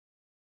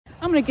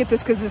I'm going to get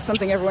this because this is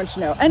something everyone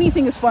should know.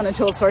 Anything is fun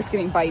until it starts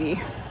getting bitey.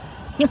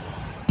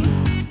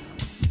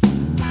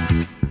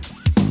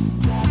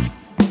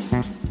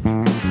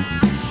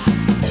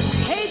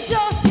 Hey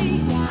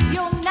Dorothy,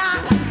 you're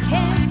not in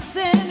Kansas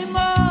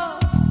anymore.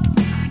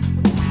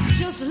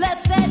 Just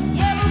let that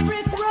yellow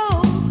brick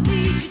road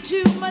lead you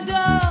to my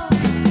door.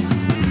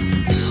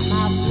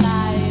 My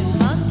flying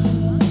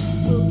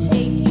monkeys will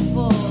take you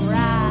for a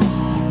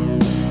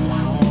ride.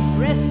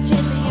 Rest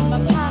gently in my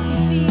poppy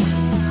feet.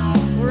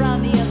 We're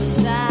on the other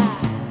side.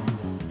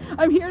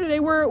 I'm here today.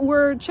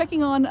 We're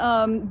checking on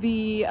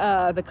the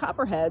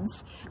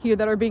copperheads here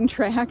that are being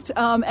tracked,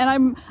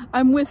 and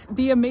I'm with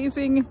the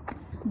amazing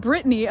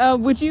Brittany.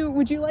 Would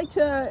you like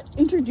to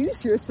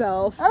introduce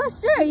yourself? Oh,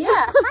 sure, yeah.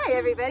 Hi,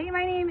 everybody.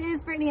 My name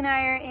is Brittany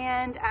Nyer,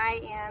 and I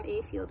am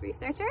a field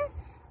researcher.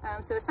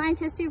 So a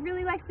scientist who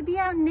really likes to be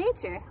out in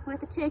nature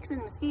with the ticks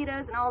and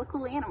mosquitoes and all the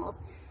cool animals.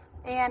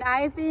 And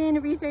I've been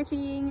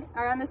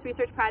on this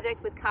research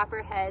project with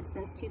copperheads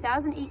since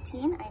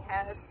 2018. I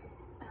have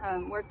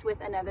worked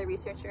with another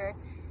researcher,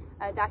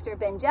 Dr.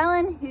 Ben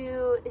Jelen,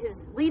 who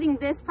is leading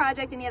this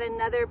project and yet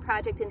another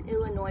project in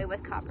Illinois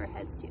with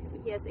copperheads too. So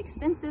he has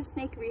extensive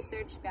snake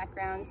research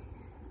background.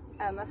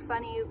 A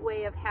funny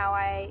way of how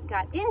I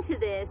got into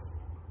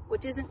this,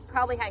 which isn't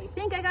probably how you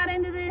think I got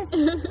into this,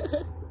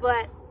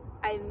 but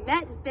I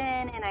met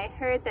Ben and I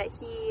heard that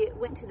he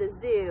went to the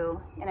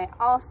zoo, and I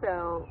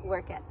also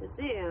work at the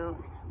zoo. I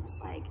was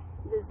like,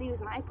 the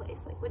zoo's my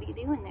place. Like, what are you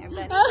doing there?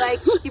 But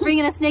like, you're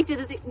bringing a snake to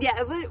the zoo.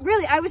 Yeah, but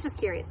really, I was just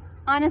curious.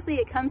 Honestly,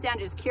 it comes down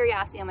to just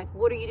curiosity. I'm like,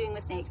 what are you doing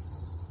with snakes?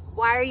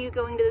 Why are you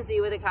going to the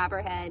zoo with a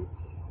copperhead?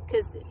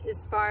 Because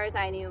as far as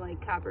I knew,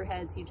 like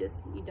copperheads, you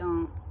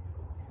don't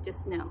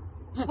just know.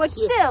 Which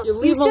still,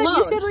 you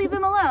should leave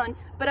them alone.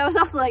 But I was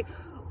also like,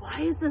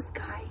 why is this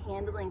guy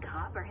handling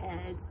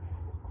copperheads?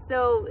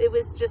 So it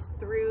was just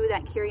through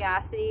that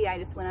curiosity, I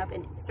just went up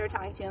and started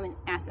talking to him and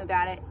asked him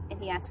about it.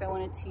 And he asked if I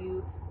wanted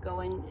to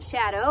go and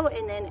shadow.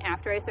 And then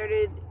after I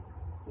started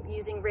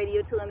using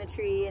radio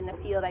telemetry in the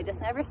field, I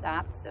just never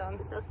stopped. So I'm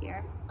still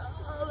here.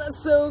 Oh, that's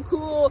so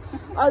cool.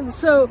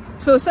 So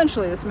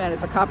essentially this man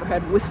is a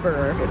copperhead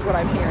whisperer is what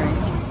I'm hearing.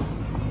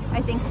 I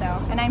think so.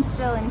 And I'm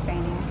still in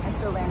training. I'm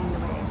still learning the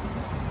ways.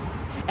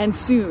 And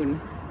soon,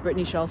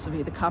 Brittany shall also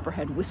be the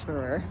copperhead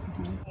whisperer.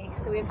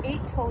 So we have 8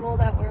 total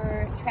that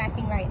we're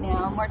tracking right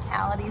now.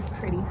 Mortality's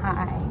pretty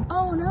high.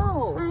 Oh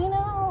no. I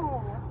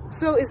know.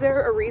 So is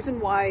there a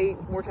reason why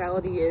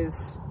mortality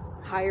is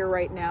higher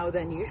right now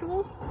than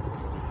usual?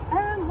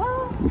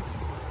 Well,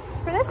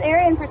 for this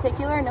area in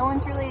particular, no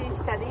one's really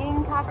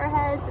studying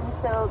copperheads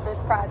until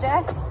this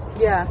project.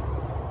 Yeah.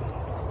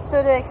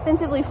 So to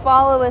extensively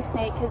follow a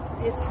snake, because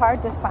it's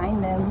hard to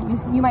find them.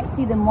 You might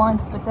see them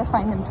once, but to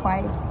find them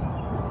twice,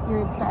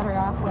 you're better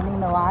off winning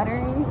the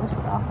lottery, which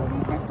would also be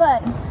great.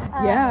 But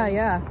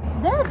yeah.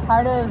 They're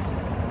part of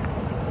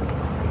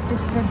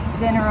just the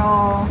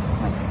general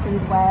like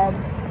food web,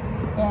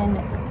 and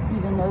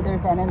even though they're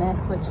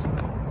venomous, which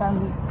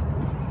some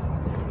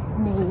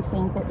may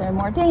think that they're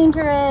more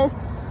dangerous,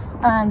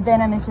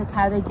 venom is just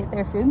how they get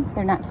their food.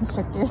 They're not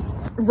constrictors.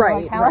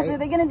 Right. So how else are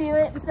they going to do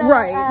it? So,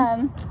 right.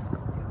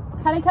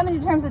 How to come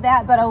into terms with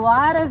that, but a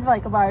lot of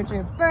like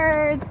larger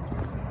birds,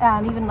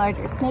 even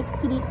larger snakes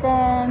could eat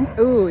them.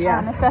 Ooh,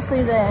 yeah.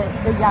 Especially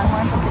the young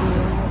ones with the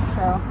neonates.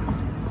 So,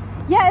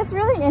 yeah, it's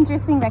really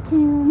interesting.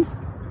 Raccoons,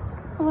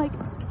 like.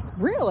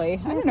 Really?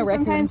 I didn't know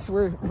raccoons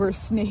were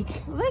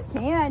snake. They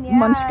can, yeah.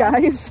 Munch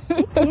guys.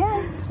 They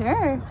can,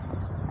 sure.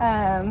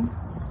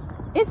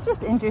 It's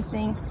just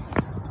interesting.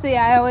 So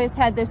yeah, I always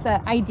had this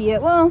idea.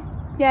 Well,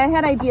 yeah, I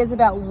had ideas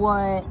about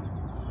what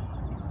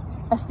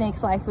a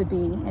snake's life would be,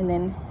 and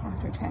then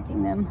after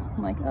tracking them,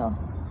 I'm like, oh,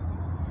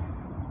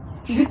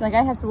 seems like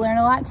I have to learn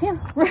a lot too.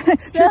 Right.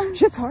 So,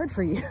 shit's hard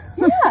for you.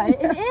 Yeah,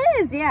 it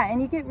is. Yeah,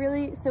 and you get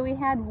really. So we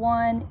had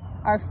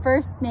our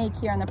first snake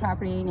here on the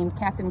property named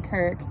Captain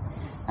Kirk.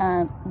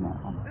 No.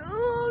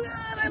 Oh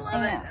God, I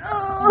love it.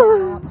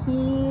 Oh.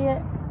 He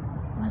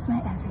was my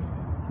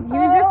everything. He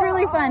was just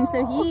really fun.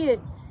 So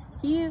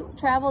he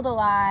traveled a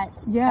lot.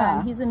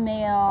 Yeah. He's a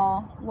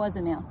male. Was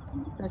a male.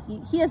 So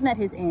he has met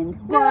his end.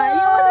 No. But he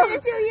wasn't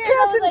in 2 years.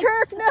 Captain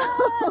Kirk, no.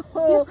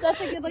 He's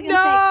such a good looking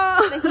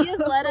snake. But he has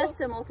led us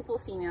to multiple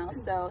females.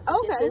 So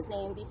it's his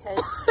name because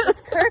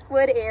it's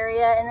Kirkwood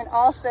area, and then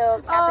also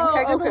Captain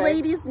Kirk is a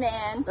ladies'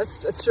 man.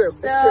 That's true.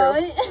 So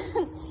That's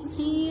true.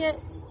 he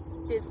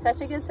did such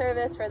a good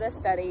service for this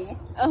study.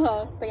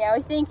 But yeah,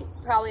 we think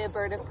probably a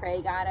bird of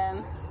prey got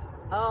him.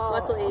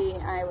 Luckily,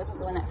 I wasn't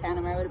the one that found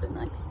him. I would have been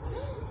like,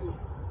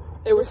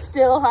 it was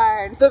still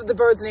hard. The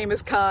bird's name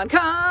is Khan.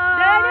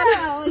 I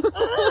know.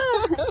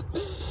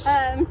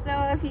 So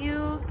if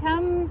you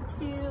come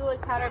to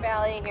like Powder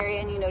Valley area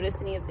and you notice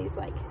any of these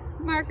like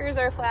markers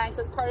or flags,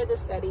 that's part of the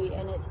study,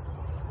 and it's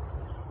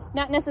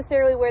not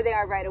necessarily where they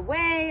are right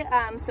away.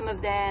 Some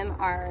of them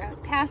are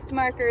past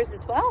markers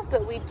as well,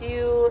 but we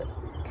do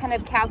kind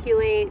of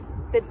calculate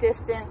the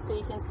distance, so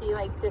you can see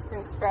like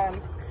distance from,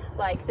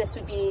 like this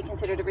would be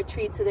considered a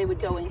retreat, so they would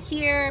go in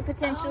here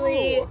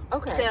potentially.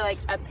 Okay. So like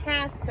a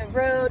path to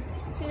road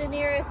to the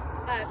nearest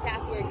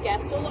path where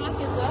guests will walk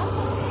as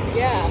well.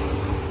 Yeah.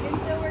 And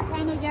so we're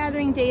kind of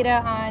gathering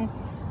data on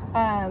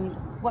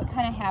what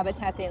kind of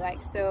habitat they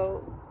like.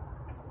 So,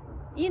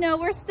 you know,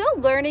 we're still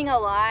learning a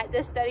lot.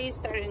 This study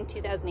started in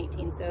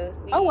 2018, so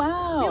we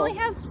only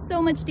have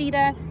so much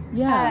data.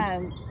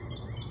 Yeah.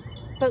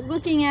 But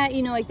looking at,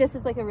 you know, like this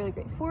is like a really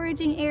great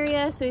foraging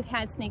area. So we've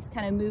had snakes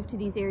kind of move to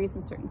these areas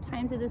in certain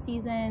times of the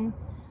season.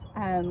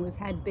 We've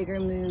had bigger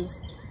moves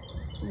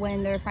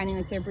when they're finding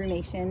like their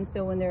brumation.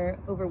 So when they're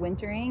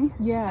overwintering,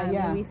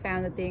 and we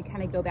found that they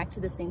kind of go back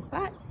to the same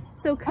spot.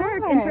 So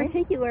Kirk in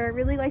particular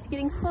really liked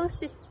getting close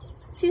to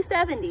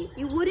 270.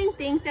 You wouldn't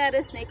think that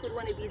a snake would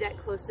want to be that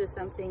close to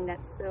something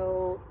that's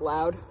so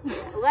loud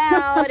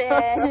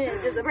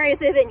and just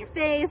abrasive in your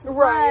face.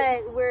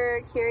 Right. But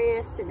we're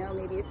curious to know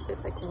maybe if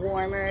it's like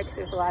warmer, because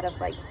there's a lot of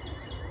like,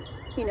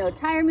 you know,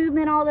 tire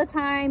movement all the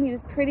time. He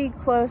was pretty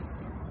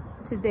close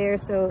to there,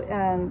 so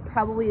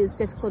probably as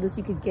difficult as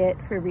you could get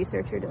for a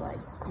researcher to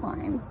like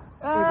climb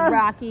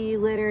rocky,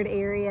 littered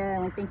area.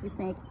 And like, thank you,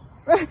 snake.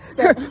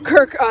 So,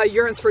 Kirk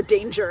yearns for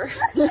danger.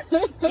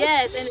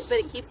 Yes, but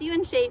it keeps you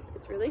in shape.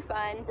 It's really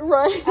fun.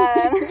 Right.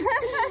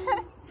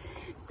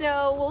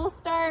 So we'll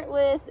start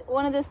with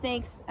one of the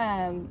snakes,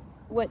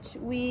 which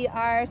we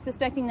are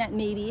suspecting that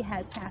maybe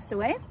has passed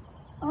away.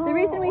 Oh. The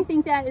reason we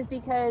think that is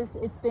because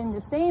it's been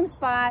the same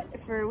spot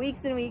for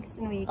weeks and weeks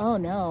and weeks. Oh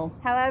no.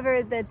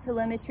 However, the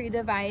telemetry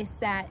device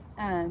that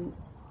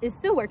is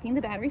still working,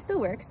 the battery still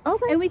works.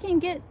 Okay. And we can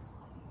get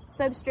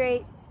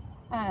substrate,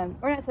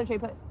 or not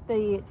substrate, but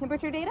the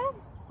temperature data.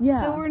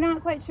 Yeah. So we're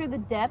not quite sure the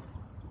depth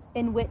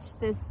in which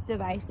this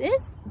device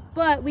is,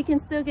 but we can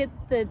still get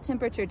the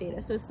temperature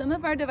data. So some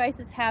of our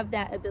devices have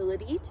that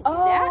ability to do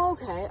that. Oh,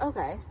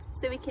 okay.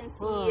 So we can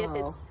see if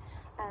it's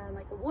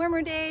like a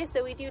warmer day.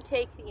 So we do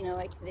take, you know,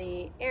 like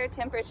the air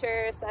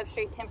temperature,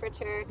 substrate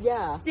temperature,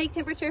 snake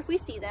temperature if we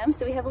see them.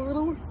 So we have a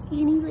little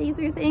skinny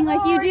laser thing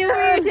like you do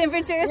for your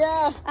temperatures.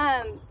 Yeah.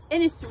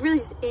 And it's really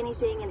just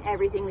anything and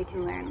everything we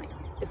can learn. Like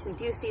if we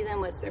do see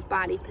them, what's their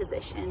body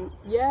position?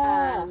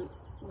 Yeah.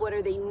 What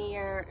are they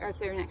near, or if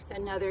they're next to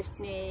another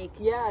snake?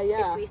 Yeah.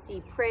 If we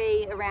see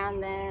prey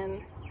around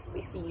them, if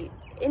we see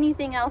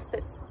anything else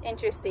that's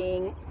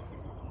interesting.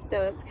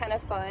 So it's kind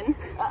of fun.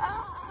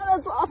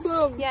 That's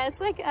awesome. Yeah,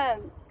 it's like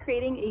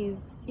creating an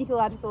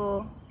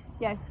ecological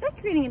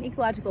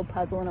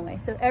puzzle in a way.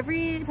 So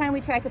every time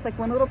we track, it's like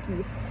one little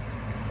piece.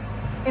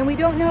 And we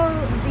don't know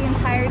the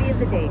entirety of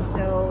the day.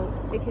 So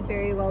it could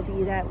very well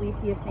be that we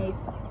see a snake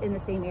in the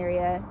same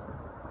area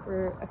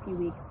for a few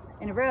weeks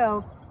in a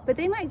row, but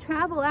they might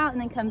travel out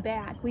and then come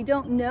back. We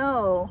don't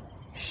know.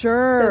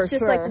 Sure, so it's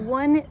just like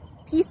one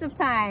piece of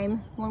time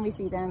when we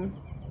see them.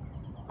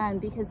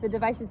 Because the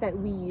devices that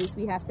we use,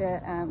 we have to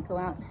go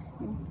out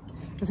and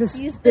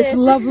this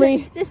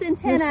lovely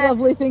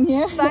thing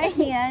here by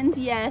hand.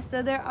 Yes,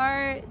 so there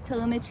are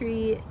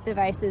telemetry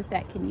devices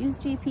that can use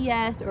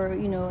GPS, or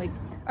you know, like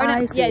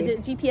the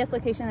GPS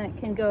location that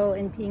can go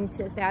and ping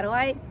to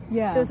satellite.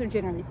 Yeah, those are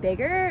generally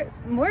bigger,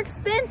 more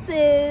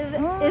expensive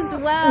as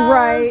well.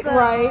 Right, so,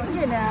 right.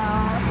 You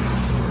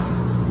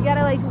know, you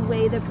gotta like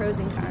weigh the pros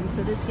and cons.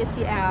 So this gets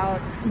you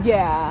out.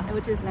 Yeah,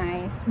 which is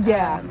nice.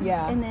 Yeah.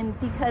 And then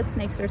because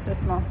snakes are so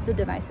small, the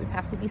devices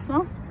have to be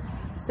small.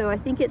 So I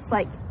think it's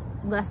like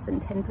less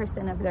than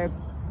 10% of their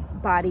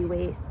body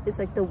weight is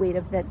like the weight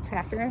of the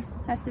tracker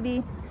has to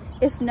be,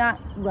 if not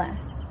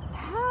less.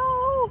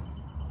 How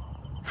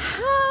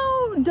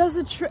does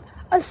a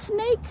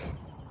snake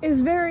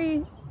is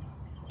very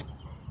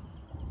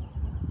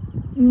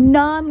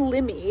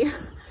non-limby.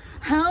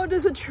 How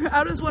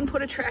does one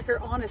put a tracker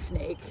on a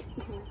snake?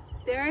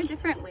 There are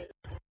different ways.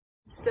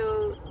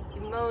 So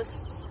the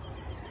most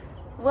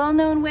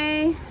well-known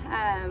way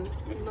and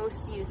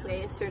most used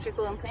way is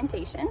surgical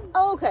implantation.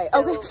 Oh, okay.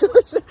 So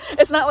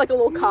it's not like a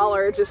little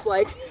collar, just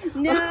like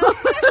no.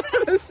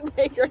 a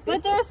snake. Right?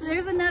 But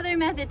there's another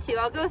method too.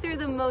 I'll go through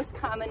the most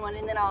common one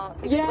and then I'll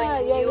explain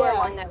the newer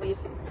one that we've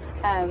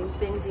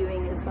been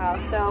doing as well.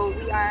 So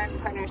we are in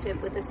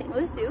partnership with the St.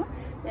 Louis Zoo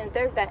and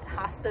their vet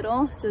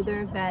hospital. So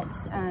their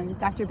vets,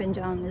 Dr. Ben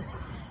Jong is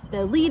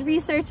the lead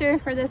researcher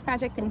for this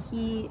project, and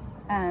he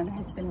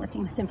has been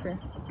working with them for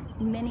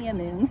many a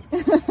moon.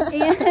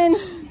 And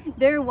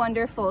they're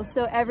wonderful.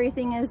 So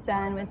everything is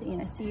done with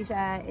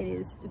anesthesia. It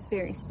is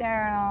very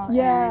sterile.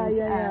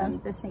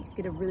 The snakes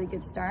get a really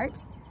good start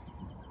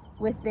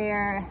with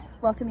their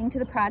welcoming to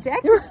the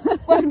project.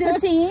 Welcome to the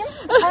team.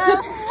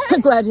 I'm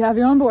glad you have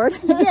you on board.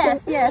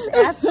 Yes,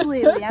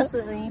 absolutely.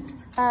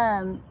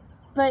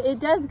 But it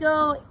does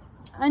go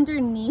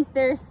underneath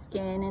their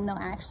skin, and they'll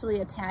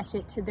actually attach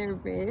it to their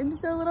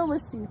ribs a little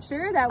with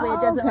suture. That way it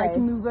doesn't like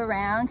move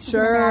around. You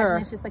can imagine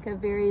it's just like a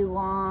very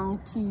long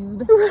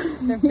tube.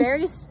 They're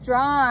very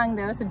strong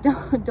though, so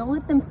don't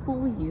let them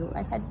fool you.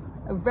 I had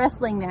a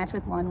wrestling match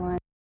with one once.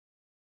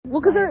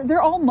 Well, because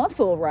they're all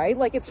muscle, right?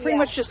 Like it's pretty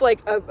much just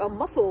like a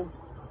muscle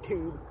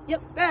tube.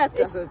 Yep. That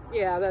doesn't.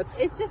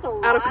 It's just a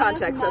lot out of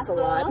context. That's a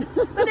lot.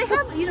 But they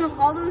have,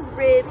 all those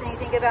ribs, and you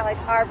think about like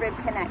our rib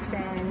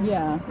connection.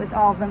 Yeah. With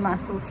all the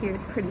muscles here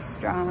is pretty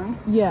strong.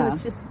 Yeah. So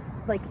it's just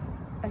like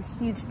a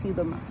huge tube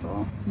of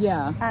muscle.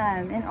 Yeah.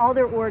 And all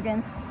their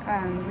organs,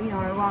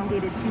 are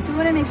elongated too. So we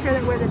want to make sure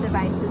that where the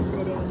device is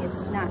sitting,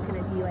 it's not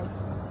going to be like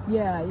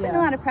putting a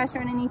lot of pressure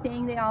on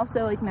anything. They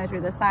also like measure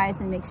the size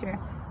and make sure.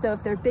 So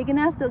if they're big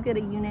enough, they'll get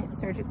a unit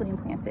surgically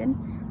implanted.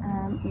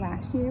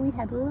 Last year we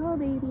had little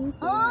babies.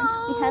 We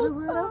had a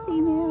little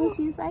female.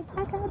 She's like,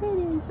 I got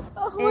babies.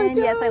 Oh and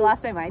yes, I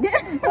lost my mind.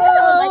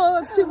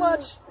 That's too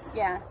much.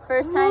 Yeah,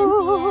 first time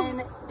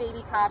seeing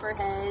baby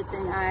copperheads,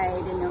 and I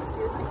didn't know what to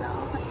do with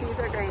myself. These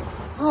are great.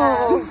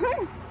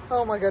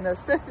 Oh my goodness.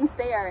 So since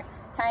they are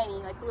tiny,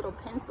 like little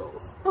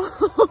pencils.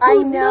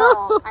 I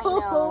know.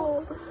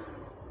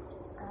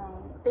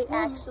 They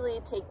actually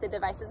take the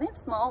devices. They have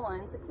small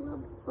ones, like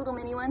little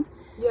mini ones.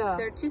 Yeah.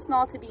 They're too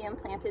small to be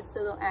implanted,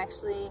 so they'll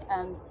actually,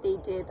 they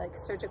did like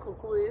surgical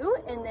glue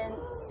and then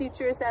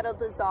sutures that'll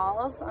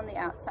dissolve on the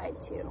outside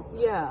too.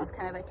 Yeah. So just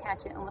kind of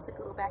attach it almost like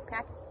a little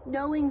backpack,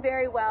 knowing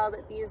very well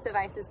that these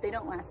devices, they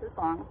don't last as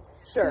long.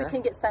 Sure. So we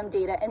can get some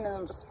data and then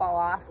they'll just fall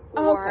off.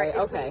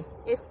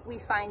 If we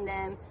find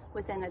them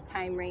within a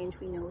time range,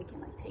 we know we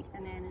can like take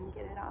them in and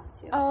get it off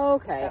too.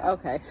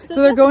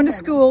 So they're going to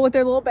school with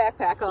their little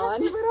backpack on.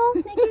 Two little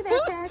sneaky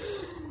backpacks.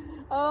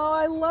 Oh,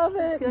 I love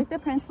I it. feel like the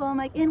principal. I'm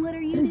like, and what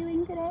are you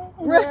doing today?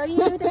 And where are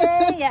you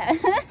today? Yeah,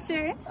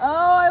 sure.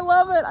 Oh, I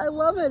love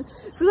it.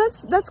 So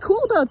that's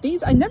cool about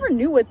these. I never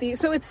knew what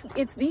these. So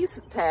it's these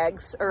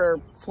tags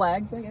or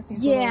flags, I guess.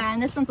 Yeah,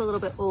 and this one's a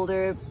little bit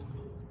older.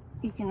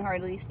 You can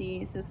hardly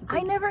see. So this is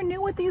like, I never knew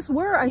what these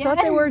were. I thought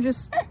they were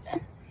just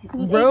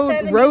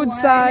 871.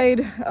 roadside.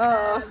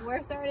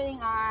 We're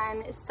starting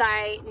on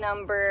site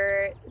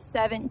number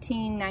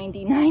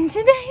 1799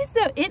 today,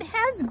 so it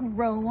has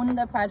grown.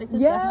 The project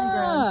has definitely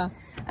grown.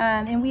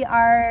 And we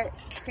are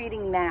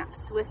creating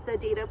maps with the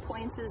data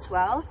points as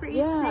well for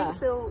each snake.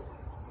 So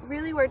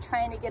really we're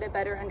trying to get a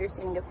better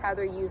understanding of how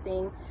they're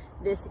using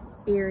this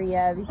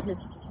area, because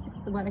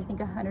it's what I think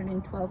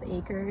 112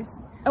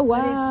 acres. Oh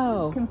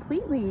wow. But it's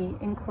completely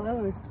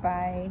enclosed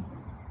by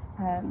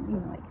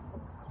like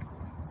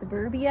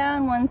suburbia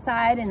on one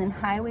side and then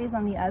highways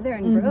on the other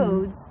and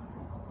roads.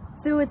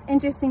 So it's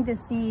interesting to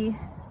see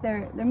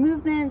their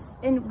movements,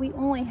 and we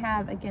only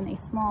have, again, a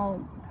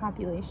small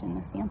population,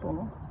 a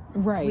sample.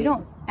 Right. We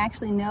don't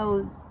actually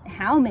know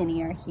how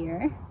many are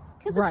here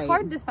because it's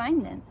hard to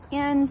find them.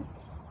 And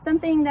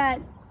something that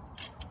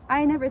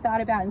I never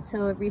thought about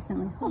until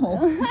recently.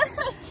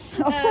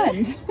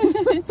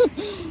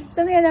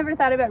 Something I never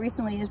thought about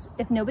recently is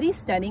if nobody's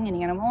studying an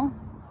animal,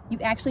 you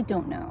actually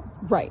don't know.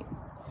 Right.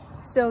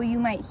 So you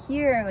might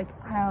hear like,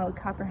 oh,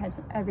 copperheads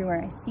are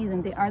everywhere. I see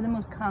them. They are the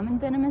most common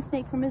venomous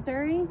snake from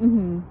Missouri.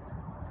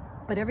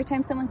 But every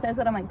time someone says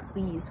that, I'm like,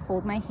 please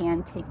hold my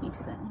hand, take me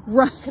to them.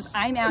 Right. Because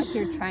I'm out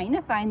here trying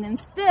to find them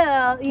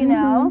still, you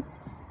know.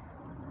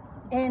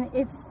 And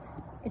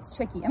it's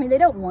tricky. I mean, they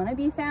don't want to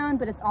be found,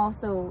 but it's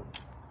also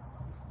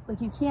like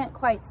you can't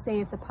quite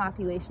say if the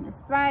population is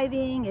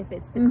thriving, if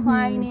it's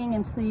declining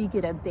until you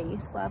get a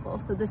base level.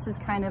 So this is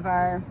kind of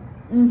our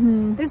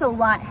there's a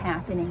lot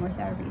happening with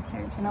our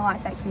research and a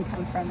lot that can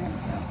come from it.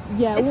 So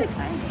yeah, it's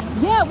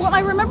exciting. Yeah, well,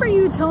 I remember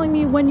you telling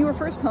me when you were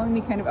first telling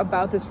me kind of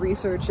about this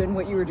research and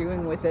what you were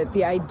doing with it,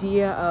 the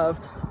idea of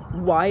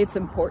why it's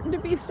important to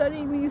be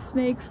studying these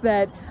snakes,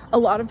 that a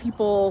lot of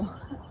people,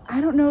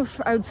 I don't know if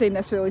I would say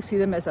necessarily see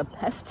them as a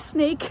pest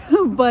snake,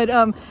 but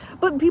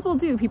people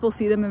do. People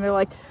see them and they're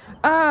like,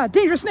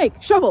 dangerous snake,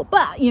 shovel,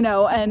 bah, you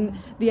know, and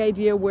the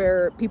idea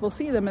where people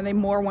see them and they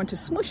more want to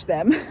smush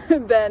them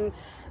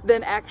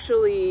than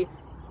actually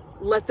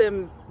let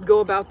them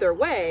go about their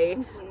way.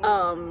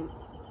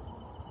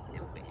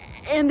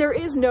 And there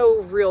is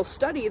no real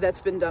study that's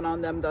been done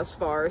on them thus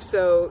far.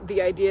 So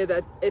the idea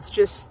that it's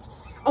just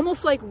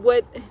almost like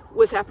what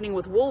was happening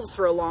with wolves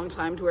for a long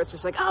time, to where it's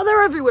just like, oh,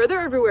 they're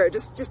everywhere.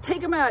 Just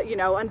take them out, you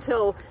know,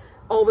 until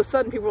all of a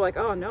sudden people are like,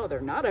 oh no, they're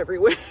not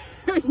everywhere,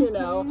 you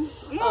know?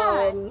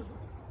 Yeah.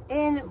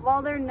 And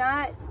while they're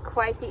not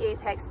quite the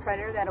apex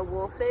predator that a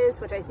wolf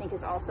is, which I think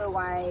is also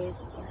why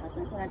there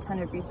hasn't been a ton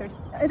of research,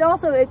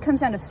 it comes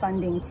down to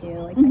funding too.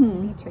 Like that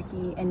can be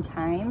tricky, and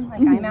time.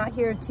 Like I'm out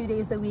here 2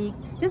 days a week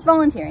just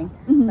volunteering.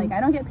 Like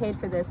I don't get paid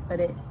for this, but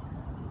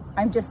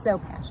I'm just so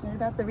passionate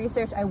about the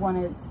research. I want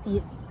to see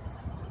it,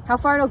 how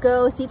far it'll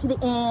go, see it to the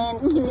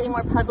end, keep getting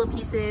more puzzle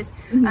pieces.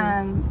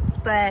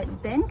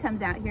 But Ben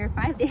comes out here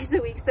 5 days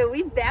a week, so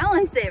we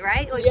balance it,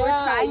 right? Like we're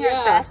trying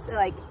our best to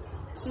like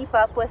keep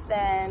up with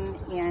them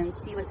and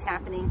see what's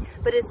happening.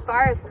 But as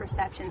far as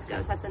perceptions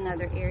goes, that's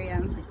another area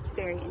I'm like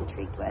very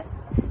intrigued with,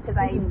 because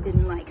I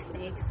didn't like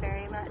snakes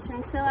very much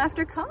until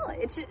after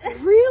college.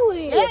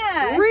 Really?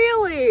 Yeah.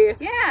 Really?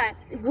 Yeah.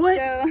 What?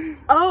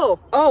 So,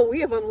 oh, we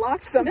have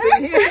unlocked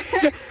something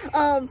here.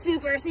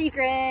 super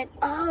secret.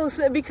 Oh,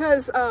 so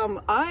because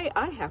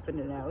I happen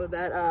to know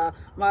that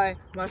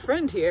my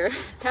friend here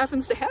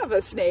happens to have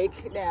a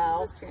snake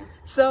now. This is true.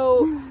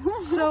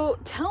 So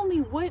tell me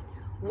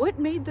what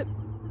made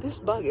this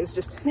bug is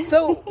just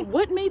so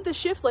what made the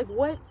shift? Like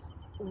what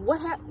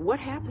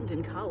happened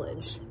in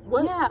college?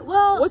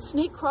 What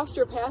snake crossed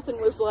your path and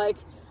was like,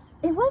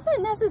 it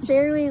wasn't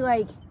necessarily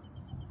like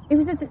it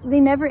was that they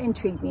never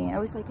intrigued me. I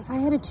was like, if I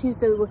had to choose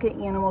to look at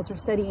animals or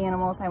study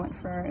animals, I went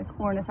for like,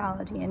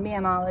 ornithology and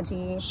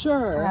mammalogy.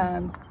 Sure.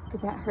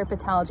 Did that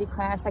herpetology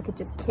class. I could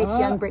just kick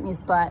young Brittany's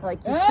butt. Like,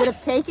 you should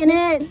have taken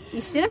it.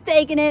 You should have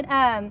taken it.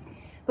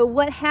 But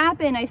what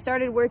happened, I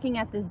started working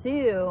at the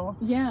zoo.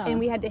 Yeah. And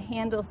we had to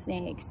handle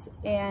snakes.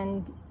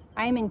 And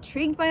I'm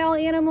intrigued by all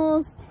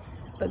animals.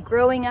 But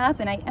growing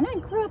up, and I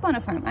grew up on a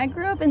farm. I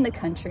grew up in the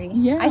country.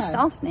 Yeah. I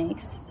saw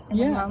snakes. And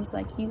Yeah. my mom's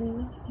like,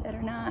 you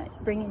better not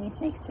bring any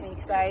snakes to me,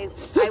 because I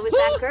was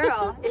that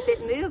girl. If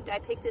it moved, I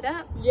picked it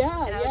up.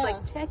 Yeah, And I was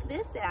like, check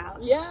this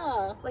out.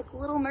 yeah. Like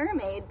Little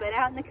Mermaid, but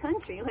out in the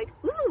country. Like,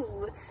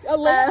 ooh. A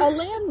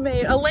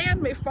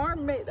land maid,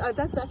 farm maid.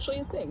 That's actually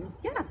a thing.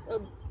 Yeah. A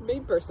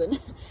maid person.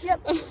 Yep.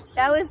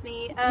 That was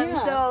me.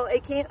 Yeah. So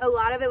a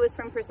lot of it was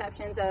from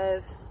perceptions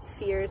of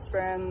fears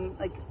from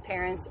like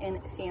parents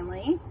and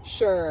family.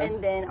 Sure.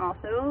 And then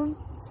also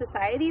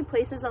society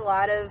places a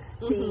lot of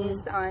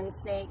things on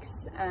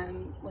snakes,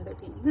 whether it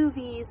be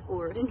movies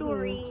or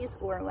stories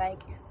or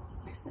like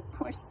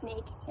poor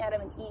snake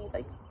Adam and Eve,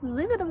 like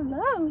leave it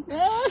alone.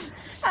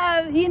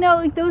 You know,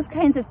 like those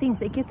kinds of things.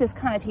 They get this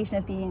connotation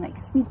of being like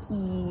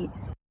sneaky,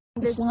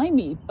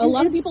 slimy. A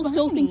lot of people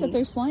still think that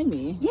they're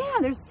slimy. Yeah,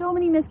 there's so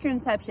many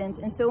misconceptions.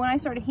 And so when I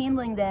started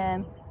handling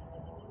them,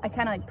 I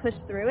kind of like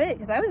pushed through it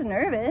because I was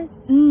nervous.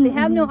 They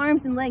have no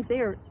arms and legs.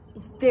 They are a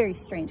very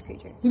strange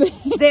creature.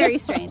 Very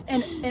strange,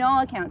 and in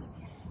all accounts.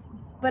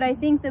 But I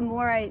think the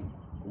more I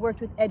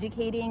worked with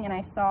educating and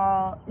I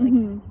saw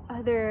like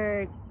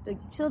other like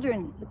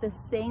children with the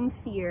same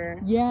fear,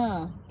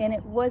 Yeah. and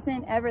it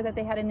wasn't ever that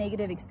they had a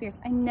negative experience.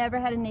 I never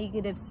had a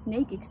negative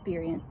snake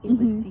experience. It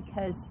was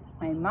because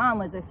my mom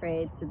was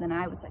afraid. So then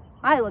I was like,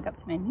 I look up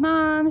to my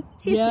mom.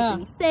 She's keeping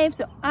me safe.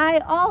 So I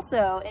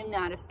also am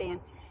not a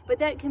fan. But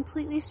that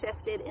completely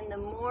shifted, and the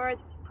more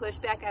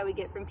pushback I would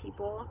get from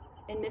people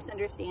and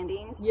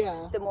misunderstandings,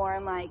 the more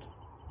I'm like,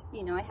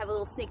 you know, I have a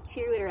little snake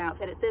cheerleader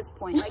outfit at this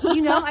point. Like,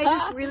 you know, I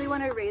just really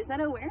want to raise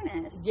that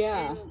awareness.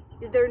 Yeah.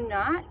 And they're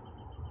not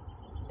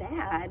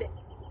bad.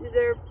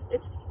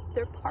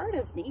 They're part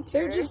of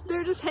nature.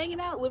 They're just hanging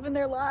out, living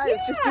their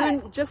lives,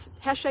 just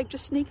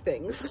snake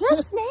things.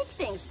 Just snake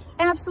things.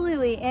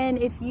 Absolutely. And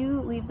if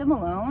you leave them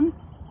alone,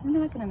 they're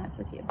not going to mess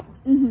with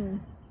you.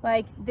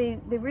 Like, they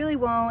really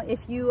won't.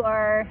 If you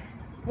are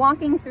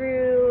walking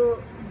through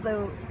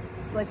the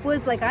like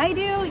woods like I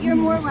do, you're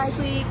more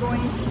likely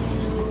going to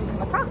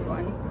come across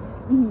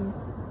one.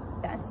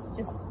 That's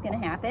just going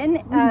to happen.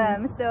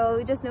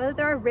 So just know that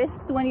there are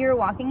risks when you're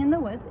walking in the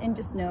woods, and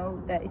just know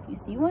that if you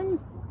see one,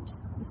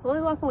 just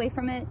slowly walk away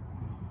from it.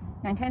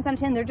 9 times out of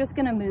 10, they're just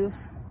going to move.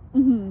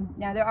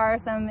 Now, there are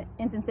some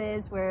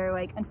instances where,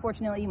 like,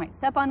 unfortunately, you might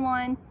step on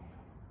one.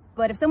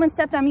 But if someone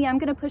stepped on me, I'm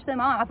going to push them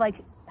off. Like,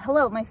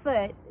 hello, my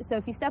foot. So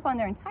if you step on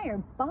their entire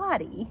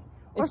body,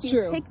 or if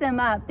you pick them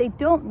up, they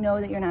don't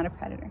know that you're not a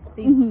predator.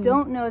 They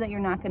don't know that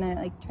you're not going to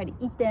like try to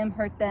eat them,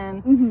 hurt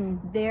them.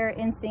 Their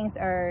instincts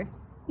are,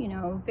 you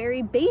know,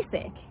 very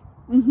basic.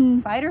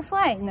 Fight or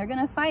flight. And they're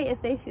going to fight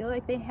if they feel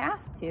like they have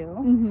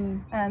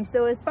to.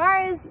 So as far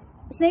as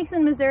snakes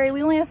in Missouri,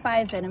 we only have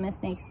 5 venomous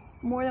snakes.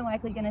 More than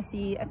likely going to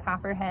see a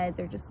copperhead.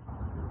 They're just,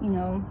 you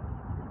know,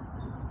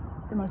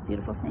 the most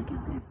beautiful snake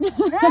out there.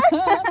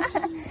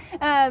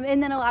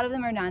 And then a lot of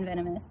them are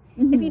non-venomous.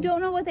 If you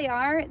don't know what they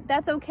are,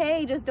 that's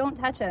okay. Just don't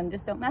touch them.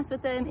 Just don't mess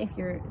with them. If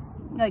you're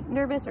like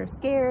nervous or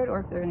scared, or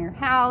if they're in your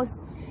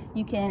house,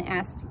 you can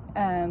ask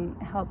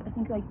help. I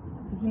think like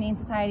the Humane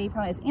Society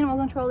probably has animal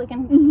control. They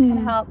can kind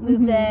of help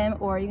move them,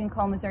 or you can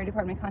call Missouri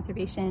Department of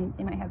Conservation.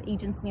 They might have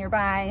agents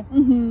nearby.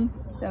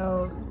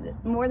 So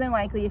more than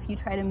likely, if you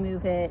try to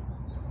move it,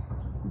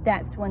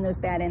 that's when those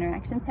bad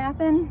interactions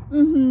happen.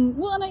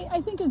 Well, and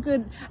I think a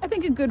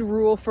good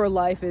rule for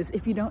life is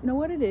if you don't know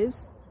what it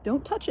is,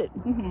 don't touch it.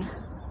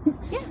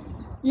 Yeah.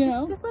 You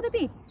know, just let it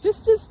be.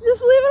 Just leave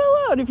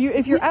it alone.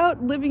 If you're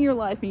out living your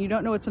life and you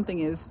don't know what something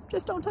is,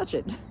 just don't touch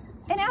it.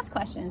 And ask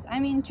questions. I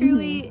mean,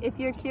 truly, if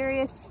you're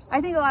curious, I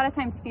think a lot of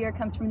times fear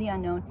comes from the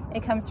unknown.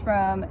 It comes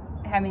from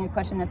having a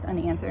question that's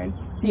unanswered.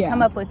 So you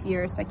come up with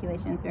your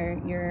speculations or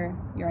your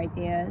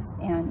ideas,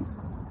 and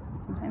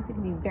sometimes it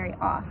can be very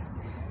off.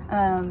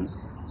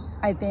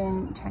 I've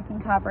been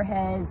tracking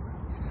copperheads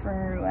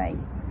for like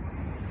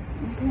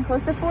getting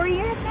close to 4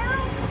 years now.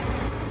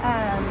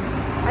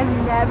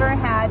 I've never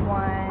had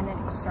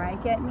one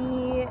strike at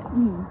me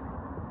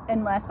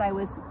unless I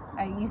was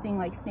using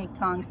like snake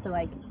tongs to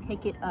like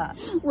pick it up.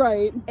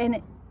 Right.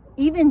 And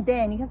even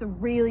then, you have to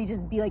really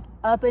just be like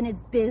up in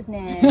its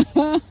business,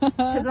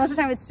 because most of the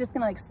time it's just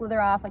gonna like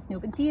slither off like no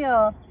big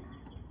deal.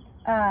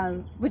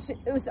 Which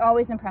it was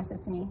always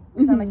impressive to me,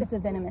 because I'm like, it's a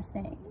venomous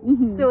snake.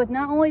 So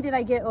not only did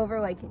I get over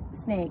like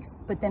snakes,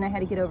 but then I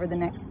had to get over the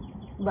next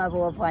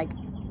level of like,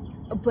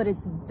 but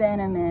it's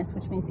venomous,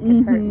 which means it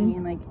could hurt me,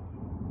 and like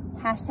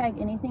hashtag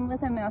anything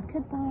with a mouth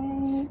could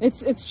bite.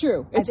 It's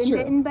true. I've been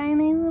bitten by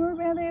my little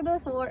brother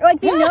before.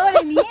 Like, do you know what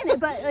I mean?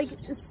 But like,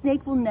 a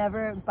snake will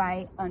never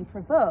bite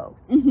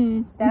unprovoked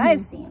that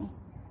I've seen.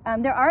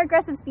 There are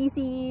aggressive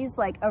species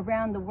like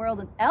around the world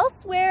and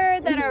elsewhere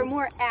that are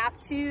more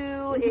apt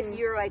to if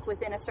you're like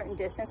within a certain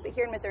distance. But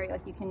here in Missouri,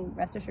 like you can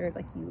rest assured,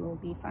 like you will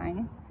be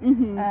fine.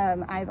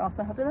 I've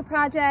also helped with a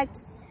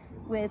project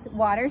with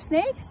water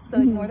snakes, so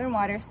northern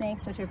water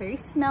snakes, which are very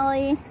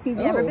smelly. If you've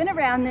never been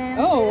around them,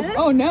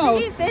 oh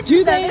no! Fish Do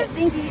is they? so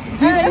stinky.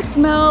 Do they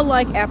smell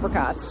like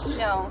apricots?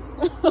 No,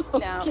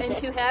 no. And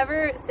to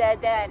whoever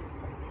said that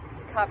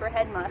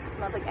copperhead musk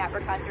smells like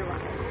apricots, you're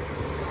lying.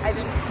 I've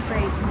been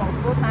sprayed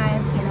multiple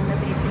times, and in the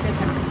basement does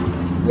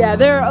not. Yeah,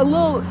 they're a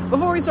little.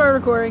 Before we started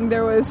recording,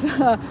 there was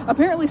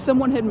apparently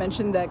someone had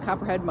mentioned that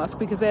copperhead musk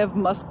because they have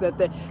musk that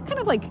the kind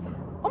of like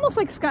almost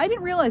like sky. I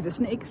didn't realize that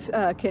snakes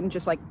can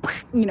just like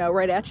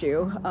right at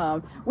you.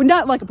 Well,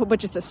 not like but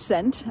just a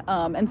scent.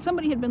 And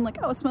somebody had been like,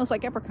 "Oh, it smells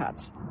like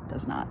apricots."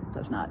 Does not.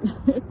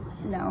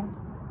 No,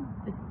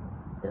 just.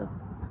 Ew.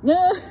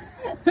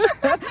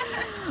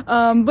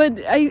 But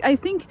I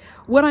think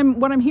what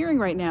I'm hearing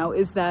right now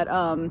is that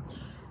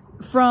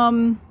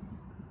from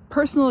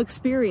personal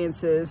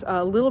experiences,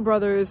 little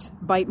brothers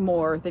bite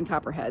more than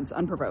copperheads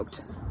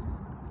unprovoked.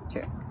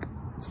 True.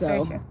 So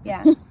Very true.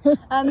 Yeah.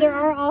 There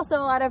are also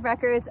a lot of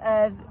records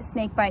of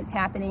snake bites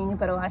happening,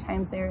 but a lot of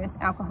times there is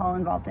alcohol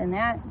involved in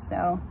that.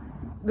 So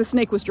the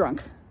snake was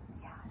drunk.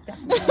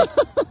 definitely.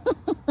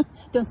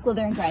 Don't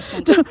slither and drive,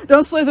 snake.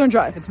 Don't slither and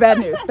drive. It's bad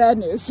news. Bad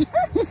news.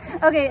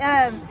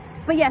 Okay,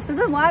 but yeah, so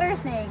the water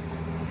snakes,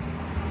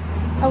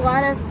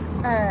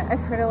 I've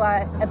heard a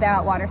lot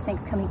about water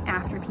snakes coming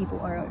after people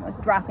or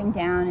like dropping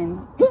down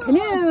in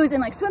canoes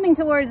and like swimming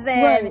towards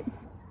them. Right.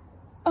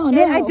 Oh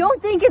no! And I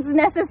don't think it's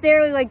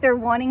necessarily like they're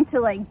wanting to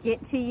like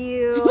get to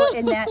you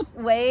in that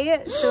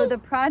way. So the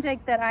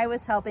project that I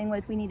was helping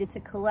with, we needed to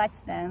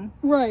collect them.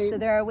 Right. So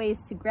there are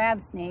ways to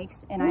grab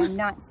snakes, and I'm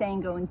not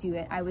saying go and do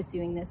it. I was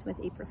doing this with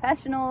a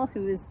professional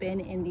who has been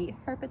in the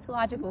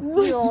herpetological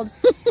field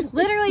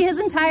literally his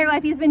entire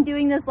life. He's been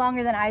doing this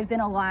longer than I've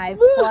been alive,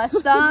 plus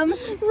some.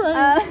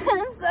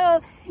 Right.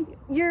 So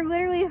you're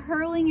literally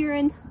hurling your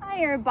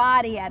entire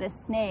body at a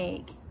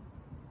snake.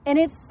 And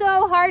it's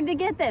so hard to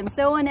get them.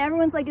 So when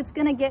everyone's like, it's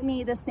gonna get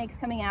me, the snake's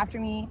coming after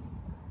me,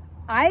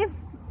 I've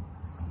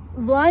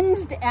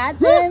lunged at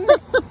them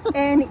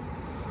and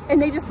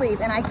they just leave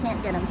and I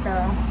can't get them. So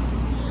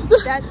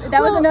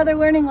that was another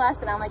learning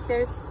lesson. I'm like,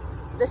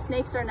 the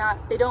snakes are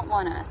not, they don't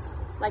want us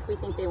like we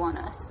think they want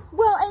us.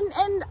 Well,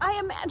 and I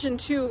imagine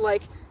too,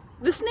 like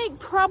the snake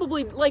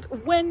probably like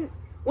when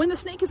the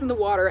snake is in the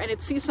water and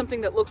it sees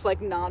something that looks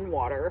like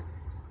non-water,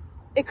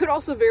 it could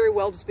also very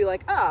well just be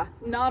like,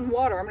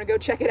 non-water, I'm gonna go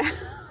check it out.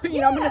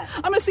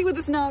 I'm gonna see what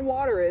this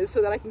non-water is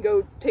so that I can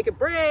go take a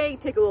break,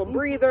 take a little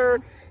breather,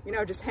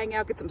 just hang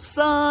out, get some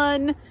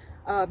sun,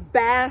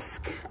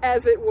 bask,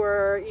 as it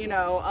were,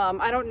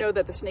 I don't know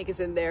that the snake is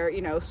in there,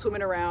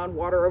 swimming around,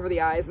 water over the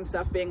eyes and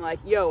stuff, being like,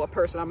 yo, a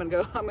person, I'm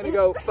gonna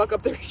go fuck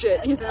up their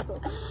shit,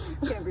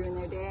 Gonna ruin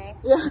their day.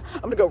 Yeah, I'm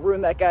gonna go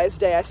ruin that guy's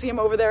day. I see him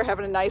over there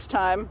having a nice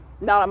time,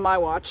 not on my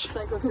watch. So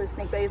I go to the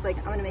snake, but he's like,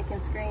 I'm gonna make him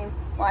scream,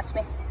 watch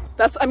me.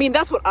 That's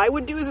what I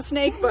would do as a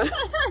snake, but...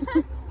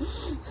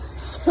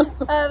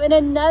 And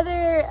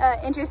another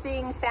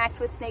interesting fact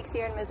with snakes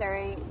here in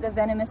Missouri, the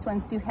venomous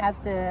ones do have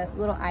the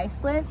little eye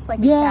slits, like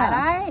the cat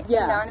eye.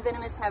 Yeah. The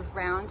non-venomous have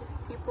round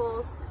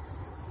pupils.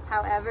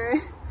 However,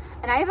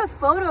 and I have a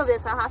photo of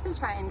this, I'll have to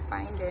try and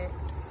find it,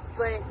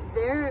 but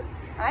their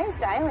eyes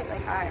dilate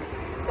like ours.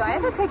 So I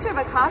have a picture of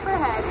a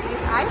copperhead, and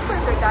these eye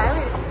slits are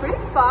dilated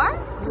pretty far,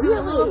 because it's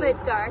a little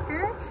bit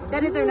darker.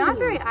 That they're not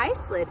very eye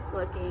slit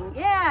looking.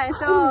 Yeah,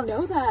 so I didn't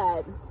know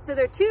that. So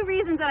there are two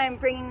reasons that I'm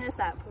bringing this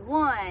up.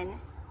 One,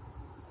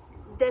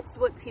 that's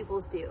what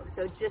pupils do.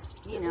 So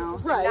just, they're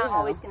not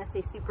always going to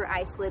stay super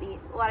eye slitty.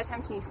 A lot of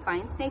times when you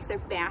find snakes, they're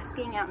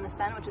basking out in the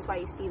sun, which is why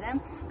you see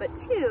them. But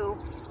two,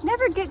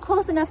 never get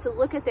close enough to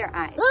look at their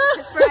eyes.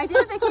 For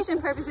identification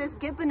purposes,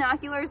 get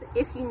binoculars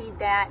if you need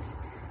that.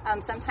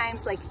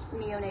 Sometimes like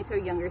neonates or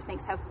younger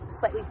snakes have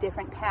slightly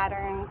different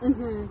patterns.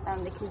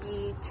 They can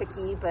be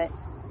tricky, but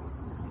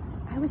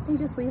I would say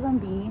just leave them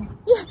be.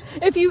 Yeah,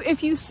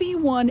 if you see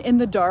one in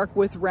the dark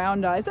with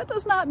round eyes, that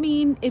does not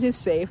mean it is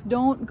safe.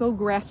 Don't go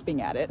grasping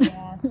at it.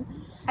 Yeah.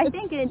 I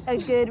think a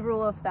good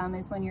rule of thumb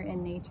is when you're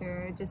in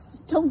nature,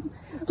 just don't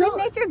let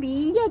nature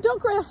be. Yeah,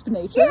 don't grasp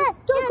nature. Yeah,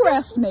 don't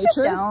grasp nature. Just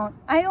don't.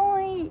 I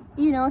only,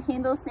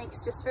 handle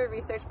snakes just for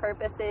research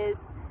purposes,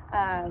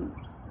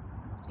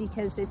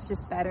 because it's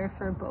just better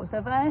for both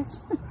of us.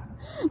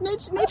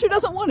 Nature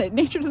doesn't want it.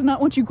 Nature does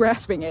not want you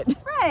grasping it.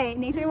 Right.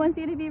 Nature wants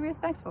you to be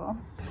respectful.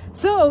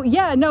 So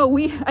yeah, no,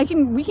 we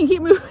can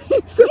keep moving.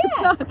 So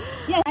it's not.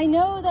 Yeah, I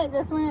know that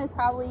this one is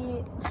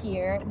probably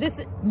here. This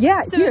is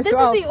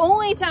the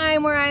only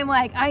time where I'm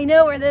like, I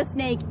know where this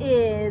snake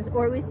is,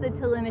 or at least the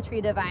telemetry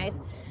device.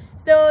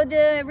 So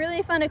the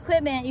really fun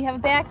equipment, you have a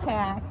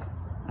backpack,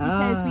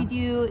 because we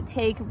do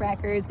take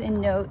records and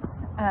notes,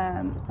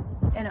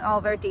 and all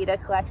of our data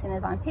collection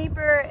is on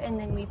paper, and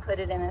then we put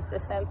it in a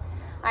system.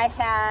 I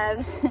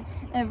have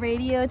a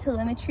radio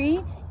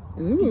telemetry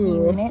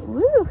Ooh. Unit.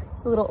 Woo!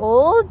 It's a little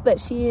old, but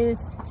she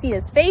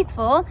is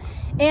faithful.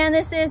 And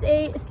this is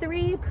a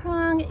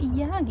 3-prong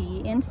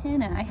Yagi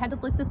antenna. I had to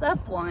look this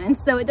up once.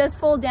 So it does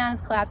fold down,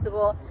 it's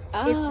collapsible.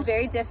 It's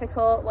very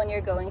difficult when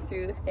you're going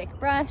through thick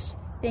brush.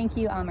 Thank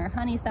you, Amur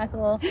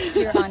Honeysuckle.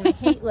 You're on my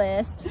hate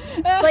list.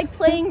 It's like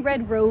playing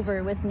Red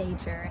Rover with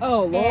nature.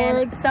 Oh,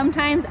 Lord. And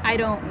sometimes I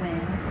don't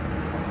win.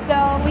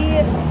 So we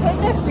put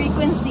the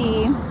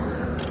frequency.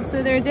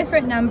 So there are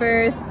different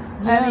numbers.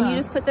 And you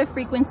just put the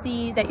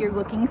frequency that you're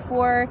looking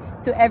for.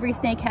 So every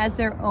snake has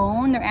their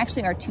own. There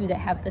actually are 2 that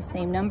have the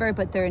same number,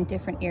 but they're in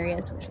different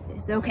areas, which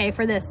is okay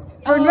for this.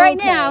 For right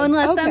now,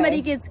 unless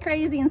somebody gets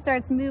crazy and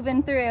starts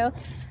moving through.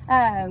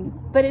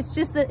 But it's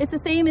just it's the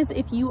same as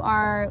if you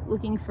are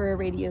looking for a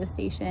radio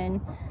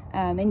station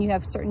and you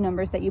have certain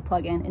numbers that you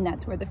plug in, and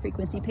that's where the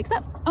frequency picks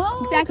up.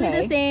 Oh, exactly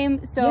the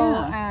same.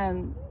 So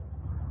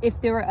if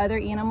there were other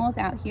animals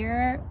out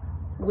here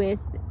with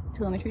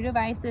telemetry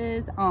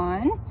devices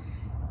on,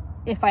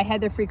 if I had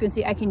their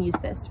frequency, I can use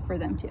this for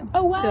them too.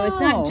 Oh, wow. So it's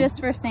not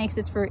just for snakes,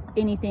 it's for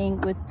anything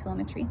with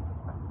telemetry.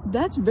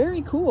 That's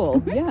very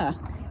cool. Yeah.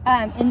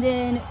 And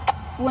then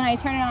when I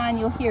turn it on,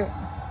 you'll hear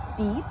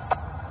beeps.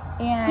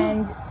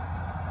 And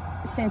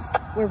since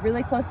we're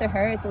really close to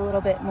her, it's a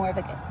little bit more of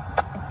like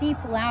a deep,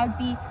 loud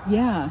beep.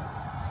 Yeah.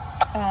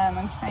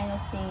 I'm trying to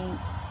think.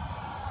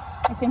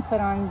 I can put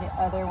on the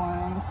other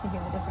one to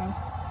hear the difference.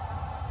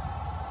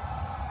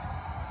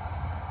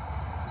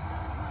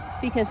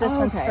 Because this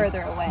one's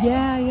further away.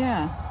 Yeah,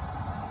 yeah.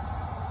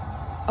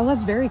 Oh,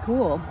 that's very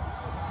cool.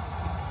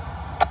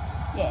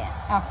 Yeah,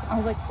 awesome. I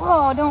was like,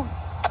 whoa, don't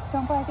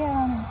black out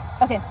on me.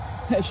 Okay.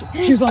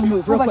 She was on the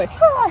move real quick.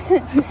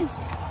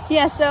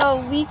 Yeah,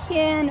 so we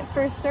can,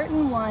 for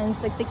certain ones,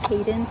 like the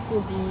cadence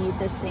will be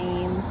the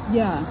same.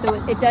 Yeah. So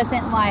it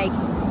doesn't like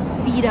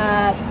speed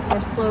up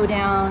or slow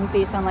down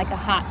based on like a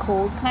hot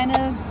cold kind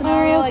of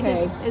scenario, like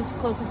as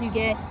close as you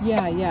get.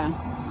 Yeah, yeah.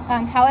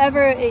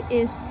 However, it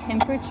is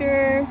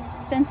temperature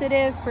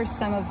sensitive for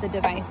some of the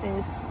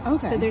devices.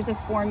 Okay. So there's a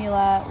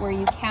formula where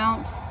you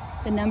count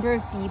the number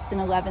of beeps in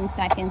 11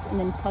 seconds and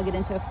then plug it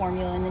into a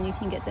formula, and then you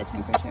can get the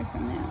temperature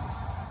from that.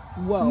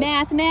 Whoa.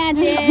 Math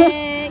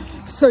magic!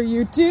 So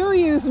you do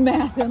use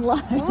math in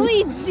life.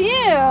 We do!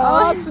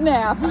 Oh,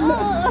 snap.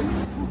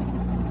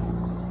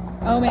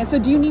 Oh, man. So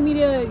do you need me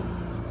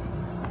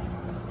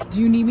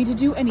to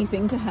do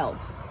anything to help?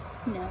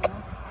 No.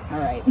 All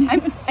right.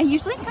 I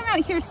usually come out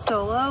here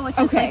solo, which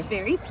is like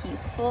very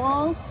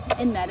peaceful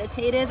and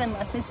meditative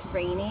unless it's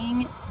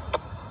raining.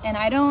 And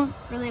I don't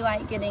really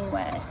like getting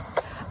wet.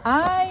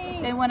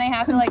 And when I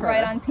have to like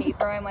write on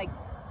paper, I'm like,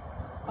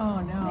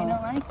 oh no, I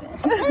don't like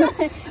this.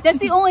 That's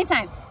the only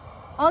time.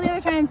 All the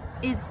other times,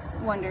 it's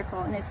wonderful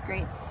and it's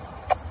great.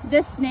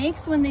 The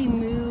snakes, when they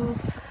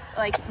move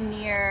like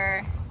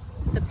near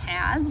the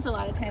paths, a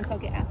lot of times I'll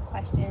get asked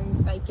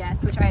questions by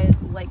guests, which I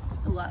like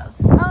love.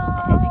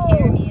 The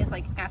educator in me is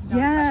like asking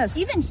questions.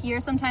 Even here,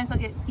 sometimes I'll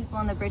get people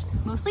on the bridge.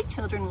 Mostly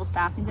children will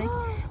stop and be like,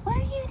 "What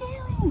are you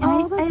doing?" And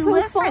I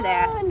live for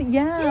that.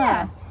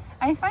 Yeah.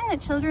 I find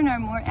that children are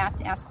more apt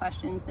to ask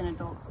questions than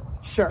adults.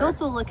 Sure. Adults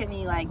will look at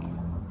me like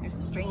there's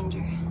a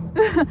stranger.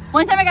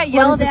 One time I got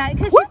yelled at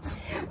because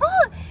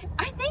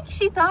I think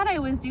she thought I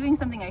was doing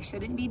something I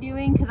shouldn't be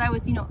doing because I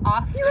was,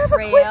 off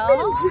trail.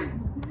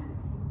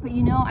 But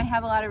I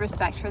have a lot of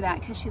respect for that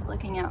because she's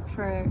looking out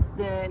for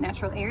the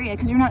natural area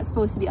because you're not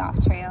supposed to be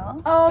off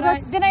trail. Oh,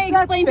 Then I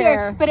explained to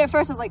her, but at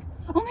first I was like,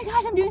 oh my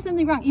gosh, I'm doing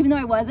something wrong, even though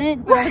I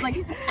wasn't. But I was like,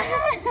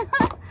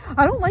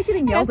 I don't like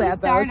getting yelled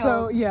at though,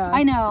 so yeah.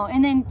 I know,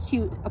 and then she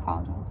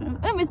apologized.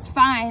 It's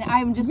fine.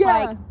 I'm just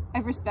like, I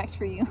have respect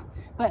for you.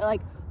 But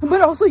like, but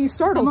also you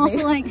startled me. I'm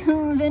also like,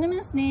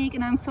 venomous snake,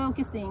 and I'm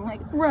focusing. Like,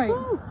 right.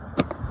 Whoo.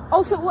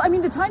 Also, well, I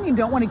mean, the time you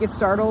don't want to get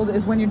startled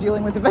is when you're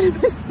dealing with a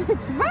venomous snake.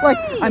 Right.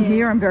 Like, I'm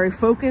here, I'm very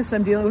focused,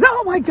 I'm dealing with,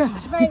 oh my God.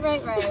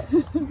 Right.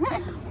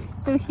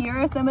 So here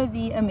are some of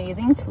the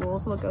amazing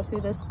tools. We'll go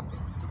through this.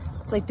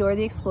 It's like Dora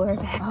the Explorer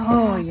backpack.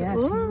 Oh,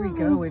 yes, here we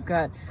go. We've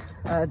got,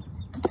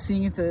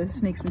 seeing if the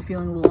snake's been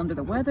feeling a little under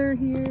the weather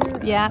here.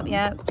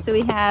 Yeah. So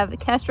we have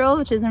Kestrel,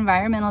 which is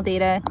environmental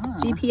data,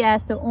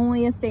 GPS, so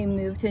only if they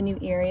move to a new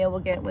area,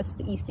 we'll get what's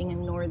the easting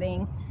and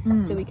northing,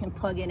 so we can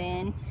plug it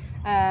in.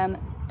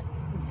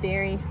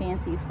 Very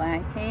fancy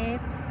flag tape.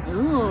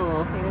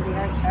 Ooh.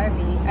 State-of-the-art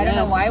Sharpie. I don't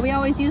know why we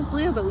always use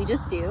blue, but we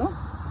just do.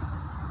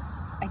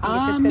 I think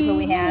it's just because what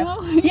we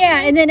have.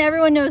 Yeah, and then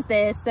everyone knows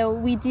this. So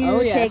we do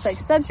take like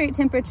substrate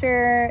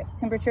temperature,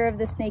 temperature of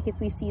the snake if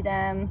we see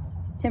them,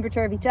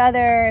 temperature of each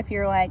other if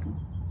you're like,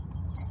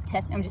 just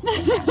test. I'm just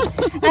kidding.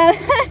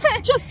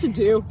 Just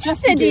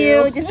to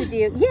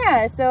do.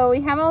 Yeah, so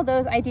we have all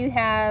those. I do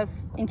have,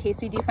 in case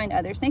we do find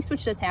other snakes,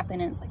 which does happen,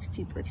 and it's like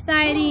super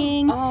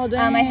exciting. Oh,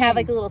 dang. I have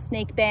like a little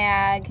snake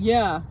bag.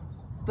 Yeah.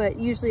 But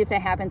usually if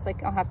that happens,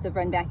 like I'll have to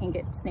run back and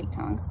get snake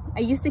tongs. I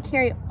used to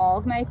carry all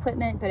of my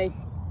equipment, but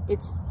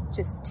it's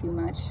just too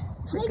much.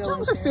 Snake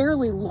tongs are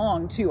fairly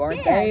long too,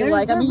 aren't they?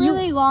 Like, they're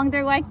really long.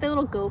 They're like the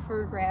little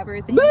gopher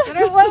grabber things.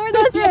 What were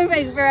those from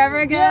like forever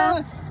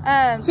ago?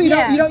 So you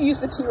don't use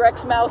the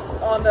T-Rex mouth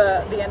on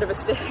the end of a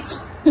stick.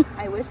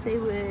 I wish they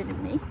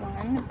would make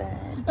one, but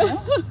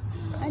no,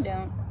 I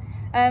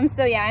don't.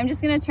 So yeah, I'm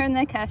just gonna turn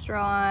the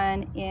Kestrel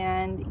on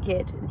and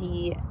get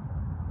the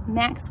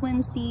max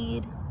wind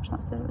speed.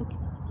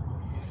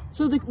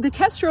 So the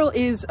Kestrel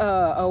is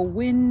a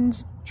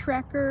wind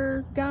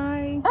tracker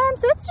guy.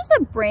 So it's just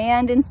a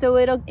brand, and so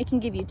it can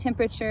give you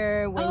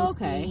temperature, wind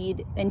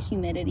speed, and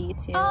humidity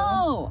too.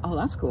 Oh,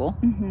 that's cool.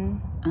 Mm-hmm.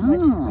 Oh.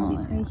 Which is gonna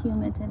be pretty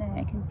humid today.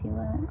 I can feel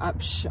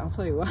it. I'll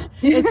tell you what.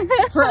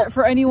 It's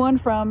for anyone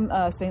from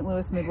St.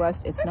 Louis,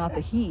 Midwest. It's not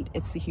the heat;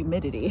 it's the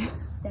humidity.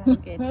 That'll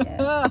get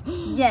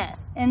you.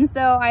 Yes. And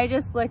so I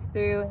just look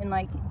through, and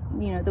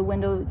the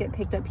window will get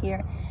picked up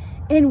here,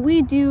 and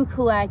we do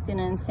collect an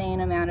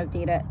insane amount of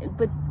data,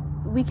 but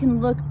we can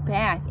look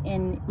back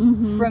and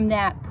from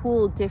that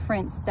pull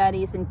different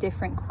studies and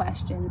different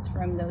questions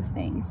from those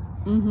things.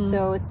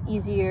 So it's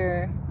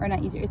easier, or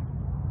not easier, it's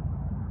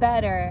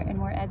better and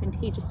more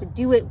advantageous to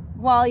do it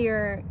while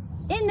you're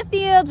in the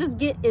field. Just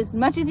get as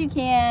much as you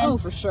can. Oh,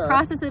 for sure.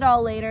 Process it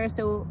all later.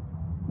 So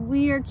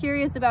we are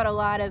curious about a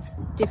lot of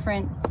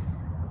different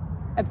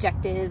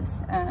objectives,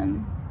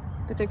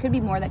 but there could be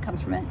more that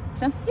comes from it.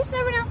 So you just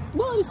never know.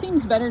 Well, it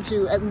seems better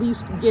to at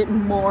least get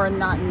more and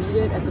not need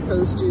it, as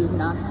opposed to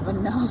not have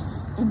enough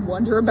and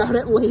wonder about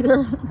it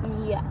later.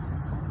 Yes.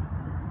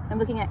 I'm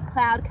looking at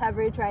cloud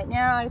coverage right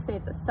now. I'd say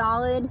it's a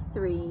solid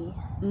 3.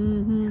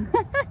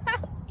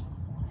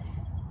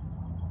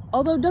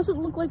 Although it doesn't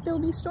look like they'll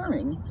be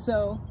storming,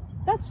 so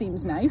that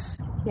seems nice.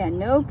 Yeah,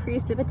 no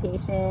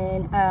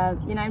precipitation.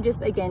 I'm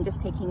just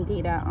taking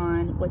data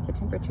on what the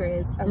temperature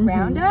is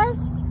around us.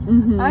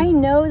 I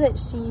know that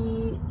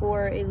she,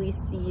 or at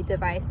least the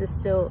device, is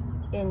still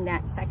in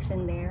that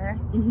section there.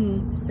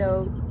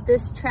 So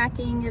this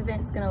tracking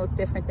event's going to look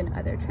different than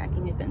other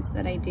tracking events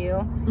that I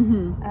do.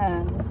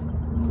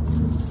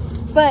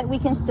 But we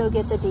can still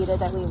get the data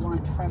that we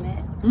want from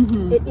it.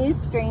 It is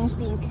strange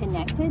being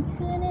connected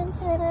to an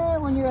antenna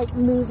when you're like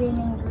moving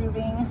and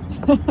grooving.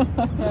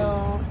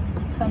 So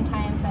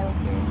sometimes I look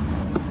very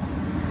silly.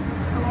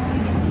 But when we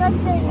get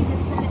substrate, we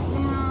just set it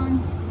down,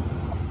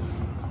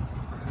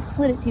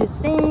 let it do its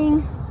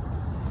thing.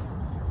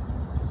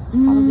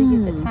 Probably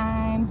get the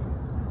time.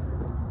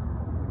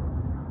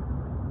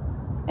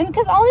 And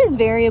because all these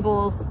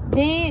variables,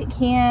 they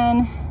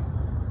can,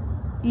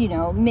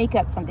 make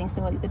up something.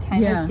 So like the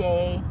time of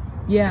day.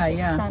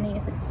 Yeah. Sunny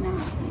if it's not.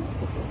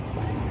 Put this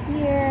one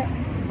here.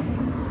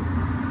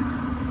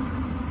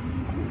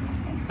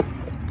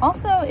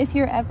 Also, if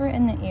you're ever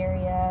in the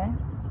area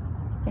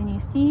and you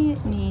see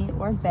me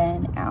or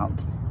Ben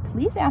out,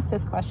 please ask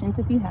us questions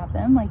if you have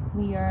them. Like,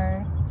 we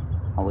are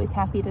always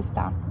happy to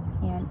stop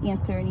and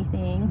answer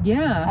anything.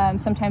 Yeah.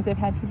 Sometimes I've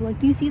had people like,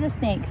 do you see the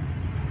snakes?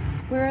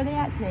 Where are they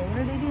at today? What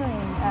are they doing?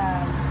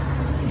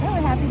 Yeah,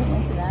 we're happy to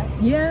answer that.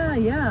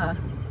 Yeah.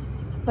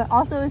 But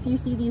also, if you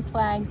see these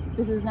flags,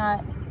 this is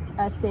not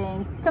us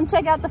saying, come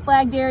check out the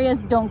flagged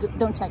areas. Don't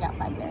check out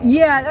flagged areas.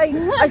 Yeah,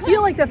 I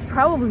feel like that's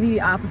probably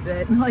the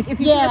opposite. Like, if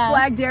you see the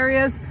flagged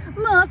areas,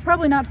 well, that's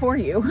probably not for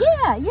you.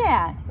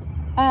 Yeah.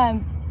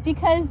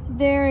 Because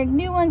there are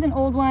new ones and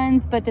old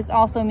ones, but this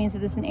also means that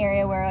this is an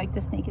area where like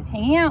the snake is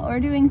hanging out or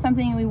doing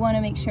something, and we want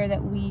to make sure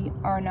that we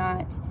are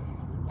not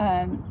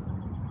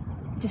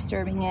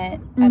disturbing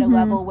it at a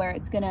level where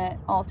it's going to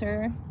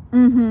alter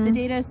the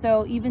data.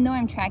 So even though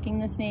I'm tracking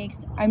the snakes,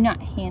 I'm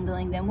not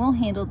handling them. We'll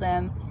handle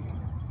them,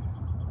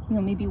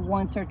 maybe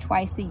once or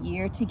twice a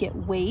year to get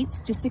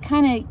weights, just to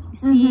kind of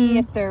see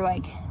if they're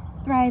like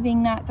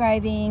thriving, not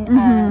thriving,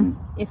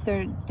 if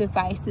their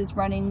device is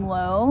running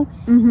low.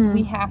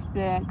 We have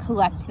to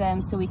collect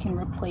them so we can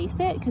replace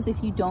it, because if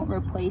you don't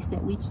replace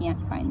it, we can't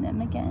find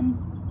them again.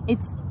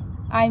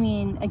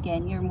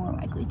 Again, you're more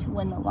likely to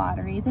win the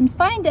lottery than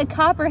find a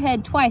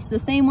copperhead twice. The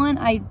same one,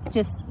 I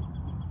just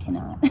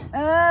cannot.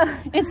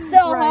 It's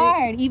so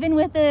hard. Even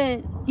with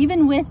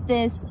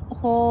this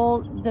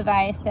whole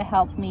device to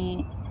help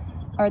me,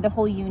 or the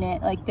whole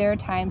unit, like there are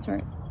times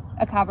where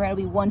a copperhead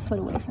will be 1 foot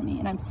away from me,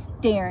 and I'm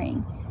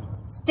staring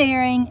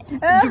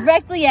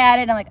directly at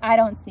it. I'm like, I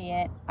don't see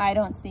it.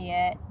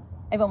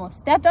 I've almost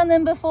stepped on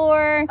them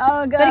before.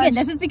 Oh, gosh. But again,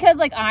 this is because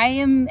like I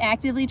am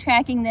actively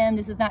tracking them.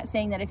 This is not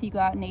saying that if you go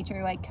out in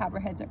nature, like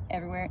copperheads are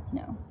everywhere.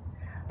 No.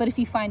 But if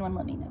you find one,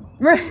 let me know.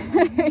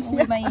 I'll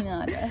leave my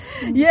email address.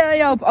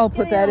 Yeah, I'll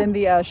put that in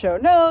the show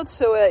notes.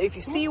 So if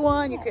you see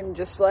one, you can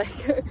just like...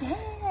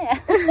 Yeah.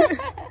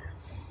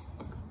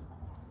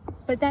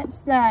 But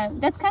that's kind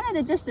of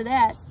the gist of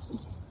that.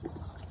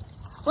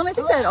 Well, and I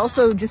think that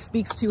also just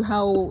speaks to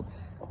how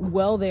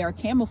well they are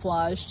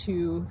camouflaged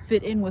to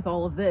fit in with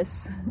all of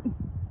this.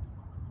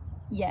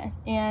 Yes,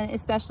 and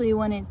especially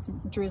when it's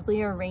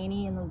drizzly or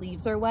rainy and the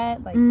leaves are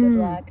wet, like good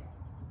luck.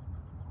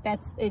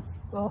 It's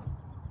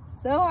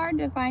so hard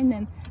to find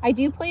them. I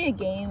do play a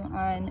game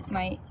on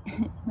my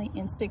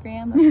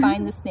Instagram of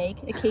Find the Snake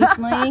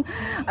occasionally.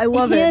 I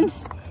love it.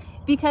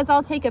 Because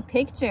I'll take a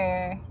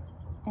picture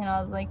and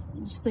I'll like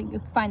just like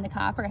find the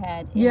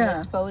copperhead in Yeah.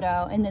 this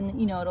photo, and then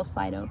it'll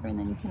slide over, and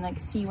then you can like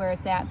see where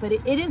it's at. But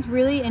it is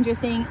really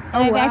interesting, and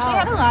Oh, I've wow. actually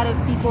had a lot of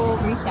people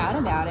reach out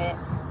about it,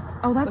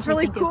 Oh, that's which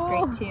really I think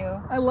cool. is great too.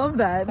 I love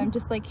that. So I'm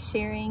just like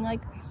sharing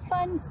like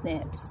fun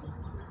snips.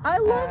 I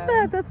love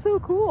that. That's so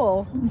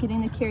cool. I'm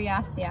getting the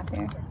curiosity out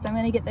there. So I'm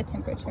gonna get the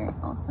temperature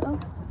also.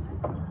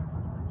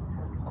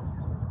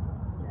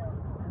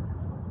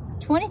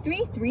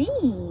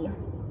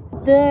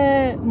 23.3.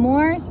 The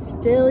more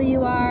still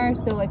you are,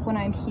 so like when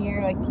I'm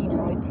here, like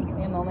it takes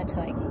me a moment to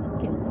like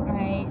get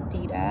my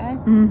data.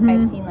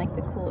 I've seen like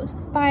the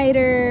coolest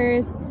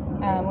spiders,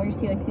 where you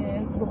see like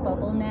the little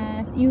bubble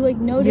nest. You like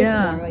notice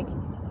Yeah. more, like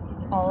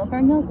all of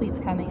our milkweed's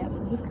coming up. So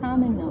this is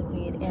common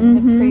milkweed, and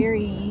the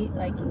prairie,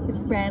 like the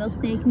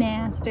rattlesnake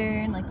master,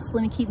 and like just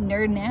let me keep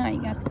nerding out.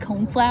 You got some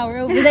coneflower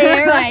over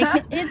there.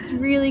 Like it's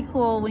really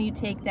cool when you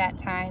take that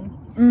time.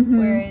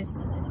 Whereas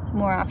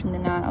more often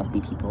than not, I'll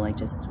see people like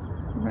just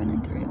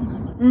running through.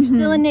 You're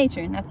still in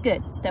nature, and that's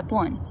good. Step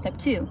 1. Step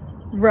 2,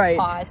 Right.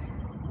 pause.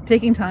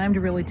 Taking time to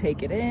really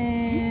take it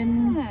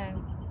in.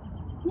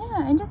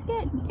 Yeah, and just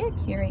get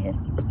curious.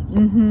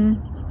 Mm-hmm.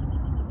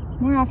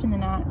 More often than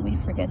not, we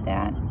forget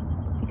that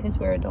because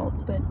we're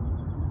adults, but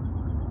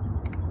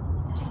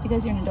just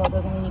because you're an adult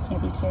doesn't mean you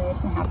can't be curious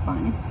and have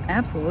fun.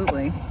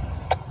 Absolutely.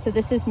 So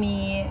this is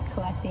me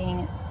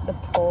collecting the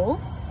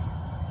pulse.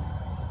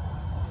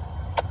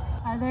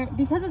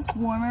 Because it's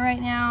warmer right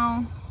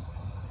now,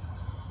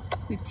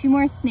 we have 2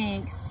 more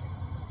snakes,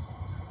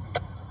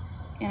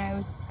 and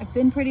I've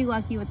been pretty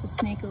lucky with the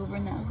snake over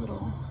in that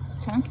little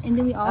chunk. And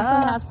then we also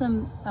have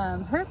some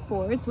herp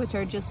boards, which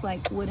are just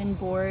like wooden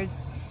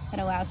boards that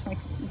allows for a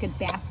good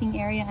basking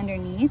area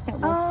underneath that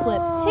will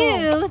flip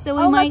too, so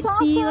we might that's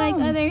see like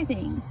awesome. other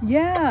things.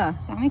 Yeah.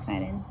 So I'm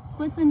excited.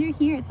 What's under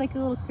here? It's like a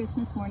little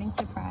Christmas morning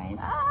surprise.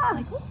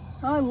 Like, whoop.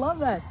 Oh, I love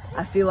that.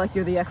 I feel like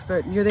you're the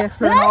expert. You're the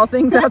expert in all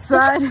things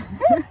outside.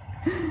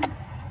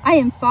 I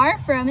am far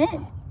from it,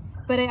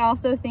 but I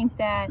also think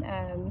that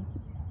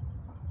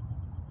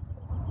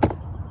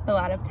a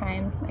lot of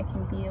times I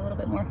can be a little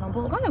bit more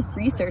humble. A lot of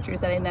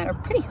researchers that I met are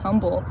pretty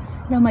humble,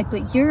 and I'm like,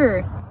 but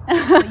you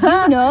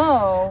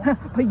know.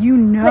 But you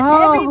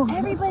know. But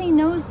everybody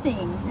knows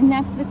things, and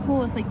that's the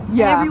coolest. Like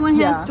Yeah, everyone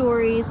has yeah.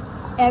 stories,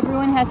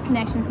 everyone has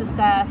connections to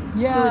stuff. So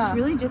Yeah. it's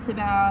really just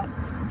about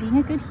being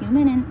a good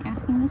human and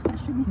asking those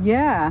questions.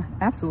 Yeah,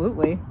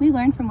 absolutely. We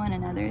learn from one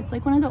another. It's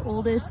like one of the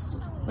oldest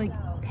like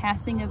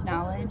passing of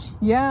knowledge,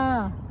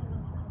 Yeah.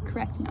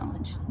 correct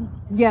knowledge.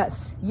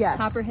 Yes, yes.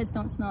 Copperheads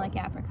don't smell like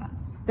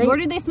apricots. They- Nor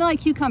do they smell like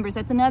cucumbers.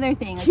 That's another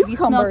thing. Like if you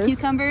smell Cucumbers?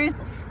 cucumbers,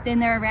 then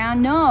they're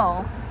around.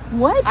 No.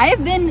 What?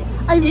 I've been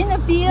in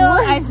the field.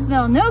 What? I've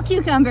smelled no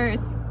cucumbers.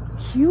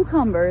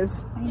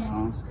 Cucumbers. I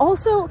know.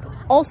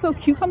 Also,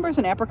 cucumbers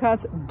and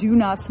apricots do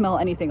not smell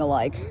anything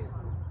alike.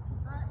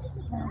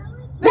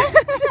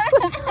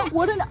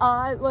 What an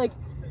odd, like,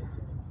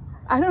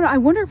 I don't know. I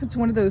wonder if it's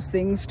one of those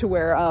things to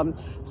where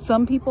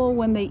some people,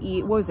 when they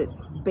eat, what was it,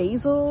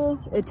 basil,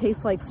 it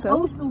tastes like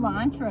Oh, soap.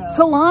 cilantro.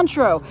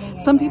 Cilantro.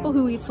 Some yeah. people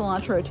who eat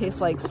cilantro, it tastes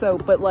like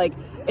soap, but like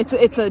it's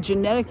a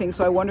genetic thing.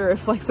 So I wonder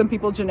if like some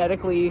people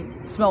genetically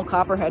smell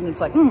copperhead, and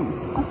it's like,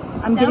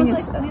 I'm getting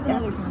Sounds like we have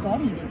another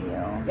study to do.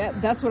 Yeah,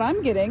 that's what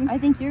I'm getting. I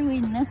think you're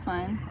leading this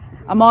one.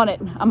 I'm on it.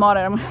 I'm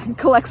gonna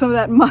collect some of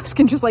that musk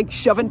and just like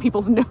shove it in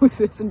people's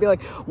noses and be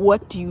like,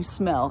 what do you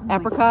smell?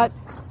 Apricot,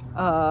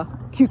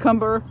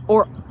 cucumber,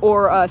 or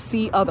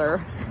sea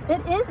other? It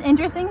is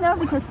interesting though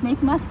because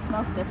snake musk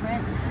smells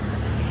different.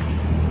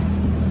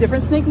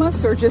 Different snake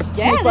musks or just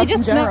snake musk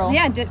in general? smell.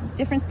 Yeah,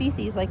 different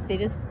species. Like they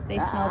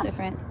smell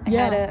different. I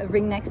Yeah. had a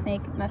ringneck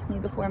snake musk me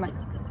before. I'm like,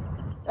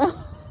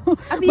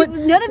 I mean, But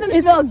none of them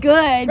is- smell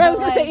good. I but was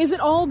gonna say, like, is it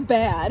all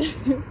bad?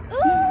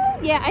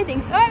 yeah, I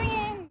think. I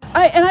mean,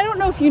 And I don't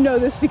know if you know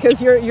this because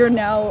you're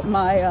now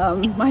my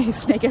my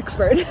snake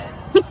expert.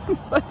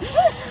 But,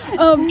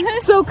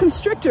 so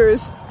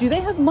constrictors, do they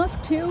have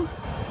musk too?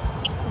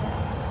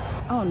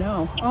 Oh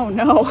no! Oh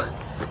no!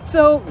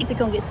 So it's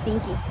gonna get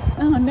stinky.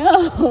 oh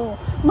no,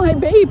 my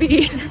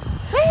baby.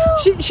 Well,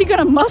 She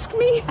gonna musk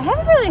me? I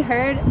haven't really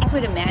heard. I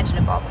would imagine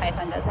a ball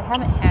python does. I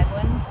haven't had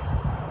one.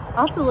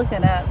 I'll have to look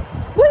that up.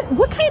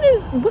 What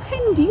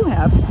kind do you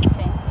have?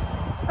 Same.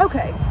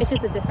 Okay, It's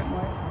just a different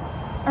word.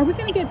 are we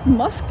gonna get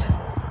musked?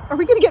 Are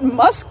we gonna get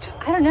musked?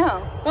 I don't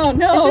know. Oh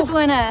no! This is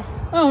when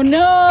Oh you no!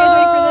 guys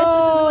ready for this?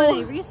 This is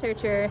when a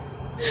researcher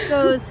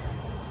goes,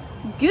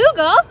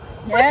 Google,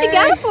 what you Yay.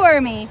 got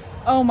for me?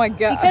 Oh my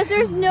god! Because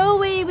there's no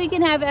way we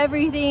can have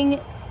everything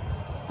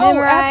Oh,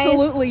 memorized.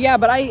 absolutely, yeah.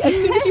 But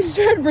as soon as you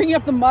started bringing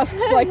up the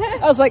musks, like I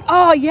was like,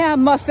 oh yeah,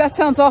 musk. That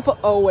sounds awful.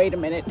 Oh wait a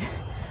minute.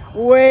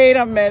 Wait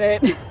a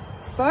minute.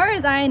 As far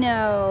as I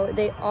know,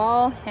 they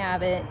all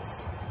have it.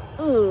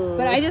 Ooh.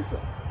 But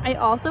I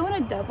also want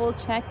to double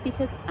check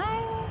because I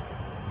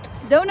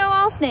don't know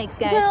all snakes,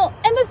 guys. Well,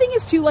 and the thing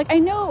is too, like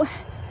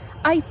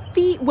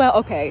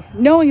okay,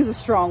 knowing is a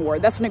strong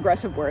word. That's an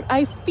aggressive word.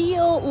 I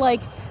feel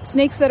like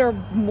snakes that are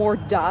more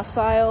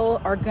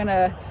docile are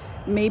gonna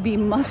maybe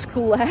musk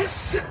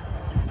less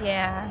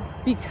Yeah.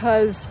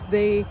 because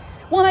they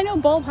Well, and I know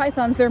ball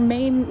pythons, their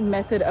main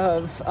method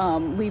of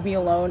leave me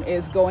alone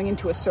is going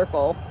into a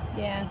circle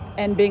Yeah.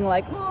 and being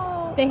like,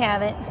 "Oh." They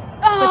have it.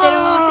 But they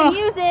don't often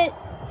use it.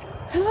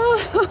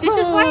 This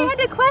is why I had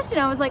to question.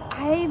 I was like,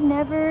 I've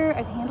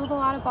handled a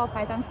lot of ball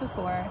pythons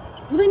before.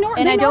 Well, they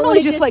And I don't normally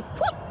wanna just like,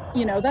 flip,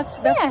 you know, that's.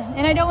 Yeah,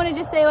 and I don't want to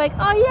just say like,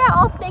 oh yeah,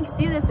 all snakes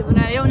do this when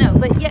I don't know.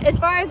 But yeah, as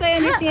far as I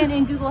understand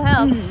in Google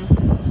Health,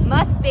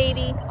 musk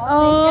baby. Oh,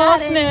 All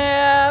snakes got it.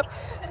 snap.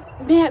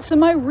 Man, so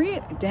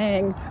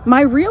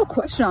my real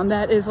question on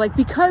that is like,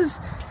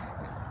 because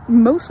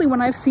mostly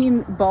when I've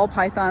seen ball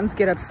pythons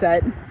get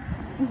upset,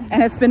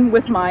 and it's been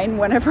with mine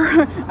whenever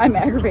I'm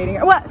aggravating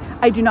it. Well,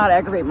 I do not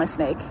aggravate my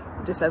snake,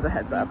 just as a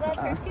heads up.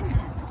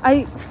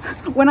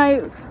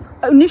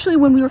 Initially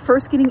when we were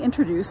first getting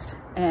introduced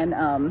and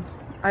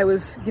I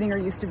was getting her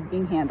used to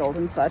being handled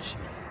and such,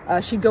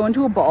 she'd go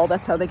into a ball.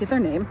 That's how they get their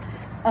name.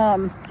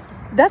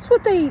 That's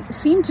what they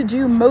seem to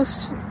do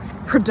most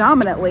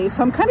predominantly.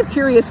 So I'm kind of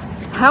curious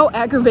how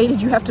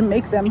aggravated you have to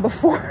make them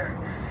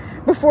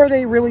before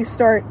they really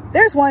start.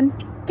 There's one.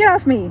 Get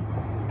off me.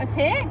 A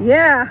tick?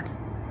 Yeah.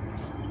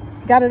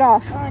 Got it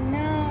off. Oh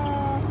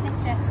no.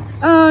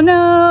 Oh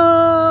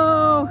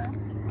no.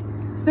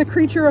 The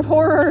creature of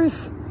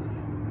horrors.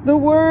 The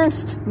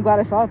worst. I'm glad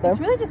I saw it though. It's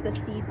really just the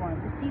seed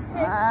one. The seed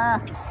tick. Ah.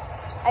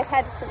 I've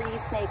had 3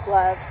 snake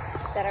loves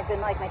that have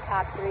been like my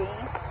top 3.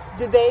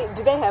 Do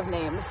they have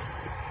names?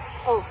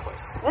 Oh, of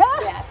course. Ah.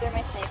 Yeah, they're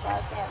my snake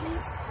loves. They have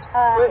names.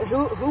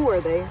 Who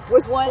were they?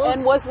 Was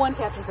one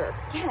Captain Kirk?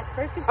 Yeah,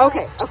 Kirk is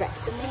Okay.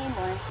 the main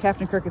one.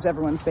 Captain Kirk is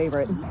everyone's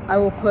favorite. I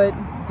will put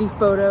the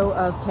photo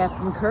of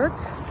Captain Kirk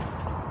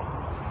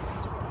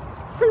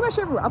pretty much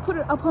everywhere. I'll put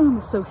it on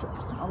the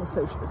socials.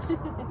 So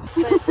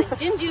it's like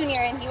Jim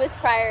Jr. and he was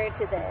prior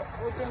to this.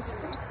 Well, Jim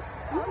Jr.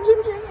 Oh,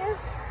 Jim Jr.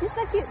 He's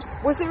so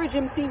cute. Was there a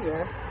Jim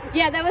Sr.?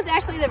 Yeah, that was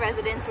actually the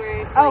residence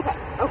where Okay.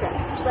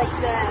 like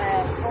the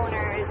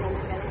owner, his name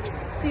is Jim. He's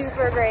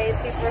super great,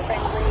 super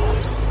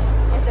friendly.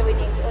 And so we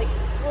named it like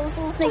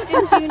little snake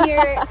Jim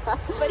Jr.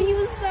 But he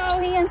was so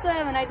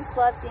handsome and I just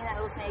love seeing that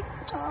little snake.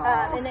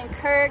 And then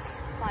Kirk,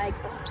 like,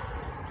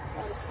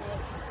 what a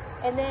snake.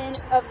 And then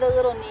of the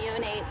little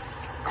neonates,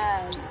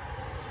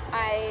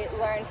 I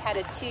learned how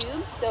to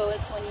tube, so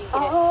it's when you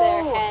get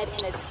their head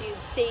in a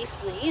tube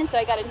safely. And so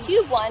I got a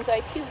tube one, so I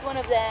tubed one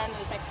of them. It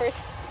was my first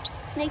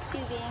snake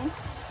tubing,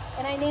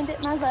 and I named it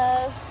My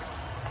Love.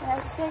 And I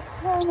was just like,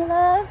 oh, my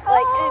love.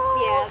 Like,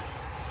 yeah,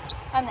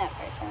 I'm that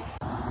person.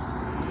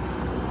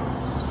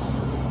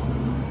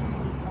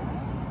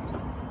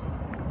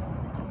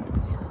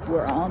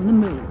 We're on the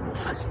move.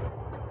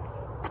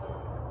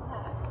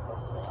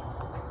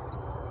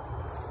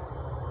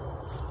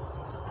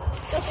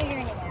 Still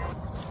figuring it out.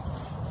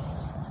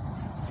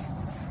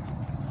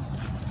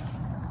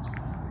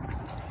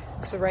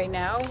 So right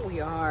now we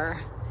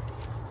are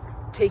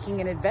taking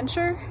an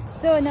adventure.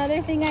 So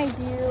another thing I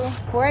do,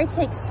 before I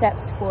take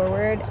steps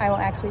forward, I will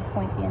actually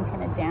point the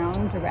antenna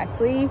down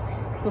directly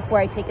before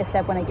I take a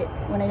step when I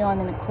know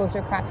I'm in a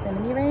closer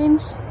proximity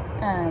range.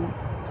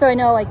 So I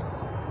know like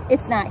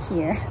it's not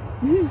here.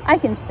 I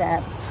can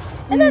step.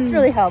 And that's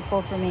really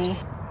helpful for me.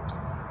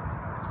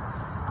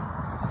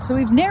 So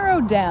we've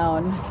narrowed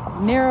down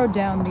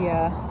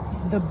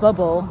the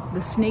bubble,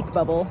 the snake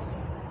bubble,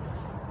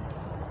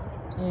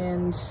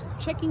 and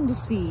checking to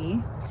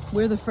see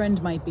where the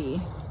friend might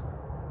be.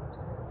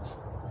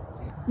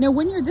 Now,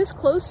 when you're this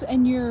close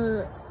and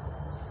you're,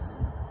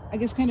 I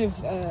guess, kind of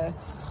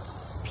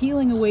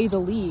peeling away the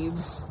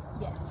leaves,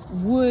 Yes.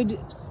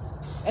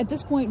 at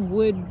this point,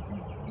 would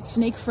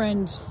snake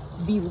friend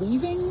be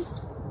leaving,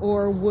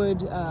 or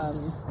would?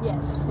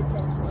 Yes,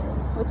 potentially.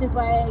 Which is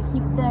why I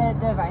keep the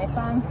device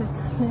on, because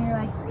when you're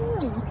like,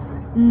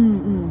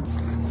 ooh.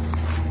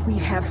 We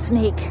have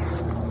snake.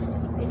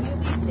 And you'll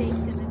be safe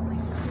because it's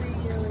like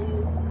really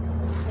hidden.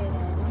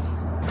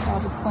 So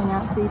I'll just point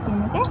out so you see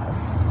him right there.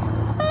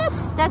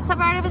 That's a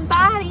part of his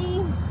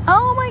body.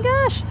 Oh my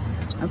gosh.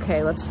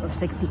 Okay, let's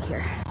take a peek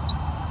here.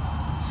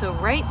 So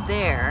right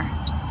there,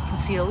 you can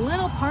see a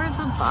little part of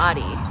the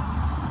body,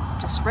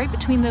 just right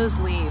between those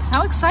leaves.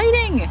 How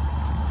exciting!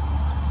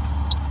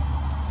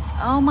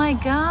 Oh my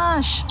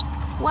gosh.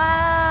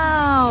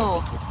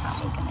 Wow. He's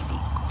probably gonna be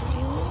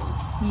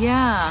coiled.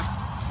 Yeah.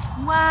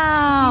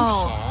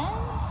 Wow.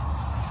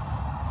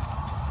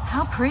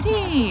 How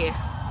pretty.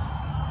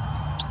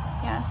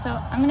 Yeah, so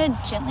I'm gonna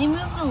gently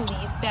move the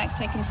leaves back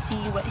so I can see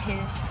what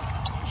his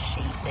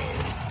shape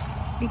is.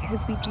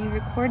 Because we do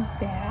record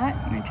that.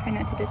 I'm gonna try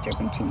not to disturb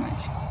him too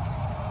much.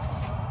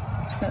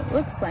 So it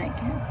looks like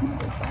some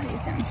of his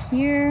body's down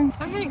here.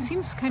 Okay, it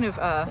seems kind of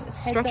Heads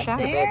stretched up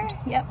out a there. bit.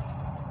 Yep.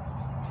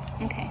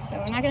 Okay, so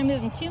we're not gonna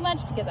move him too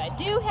much because I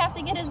do have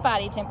to get his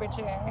body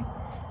temperature.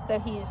 So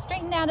he's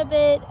straightened out a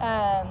bit.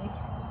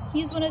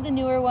 He's one of the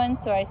newer ones,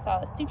 so I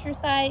saw a suture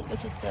site,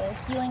 which is still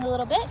healing a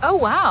little bit. Oh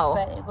wow.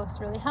 But it looks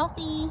really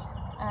healthy.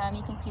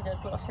 You can see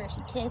those little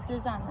Hershey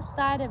kisses on the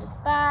side of his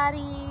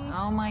body.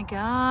 Oh my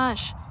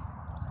gosh.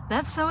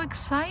 That's so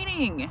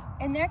exciting.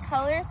 And their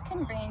colors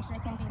can range. They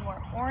can be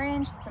more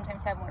orange,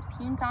 sometimes have more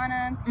pink on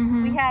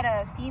them. We had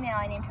a female,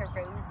 I named her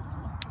Rosie.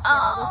 She had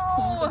all this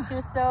pink, and she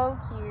was so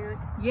cute.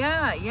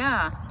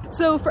 Yeah.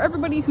 So for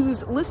everybody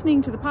who's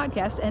listening to the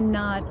podcast and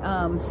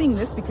not seeing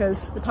this,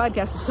 because the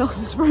podcast itself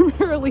is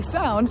primarily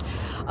sound,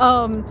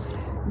 does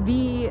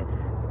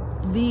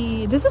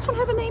this one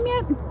have a name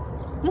yet?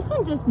 This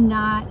one does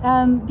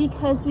not,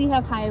 because we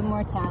have high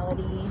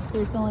mortality.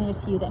 There's only a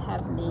few that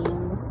have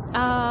names.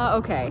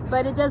 Okay.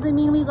 But it doesn't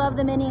mean we love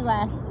them any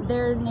less.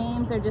 Their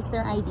names are just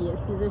their ideas.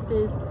 So this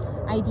is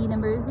ID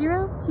number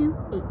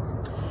 028.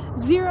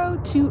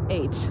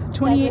 028.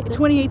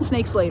 28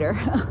 snakes later.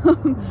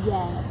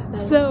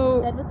 Yes.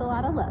 So said with a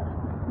lot of love.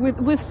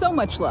 With so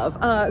much love.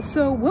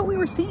 So what we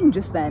were seeing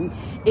just then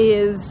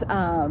is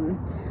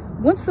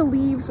once the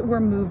leaves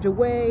were moved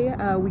away,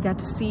 we got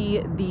to see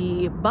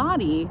the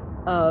body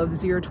of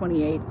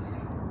 028.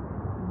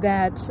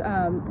 That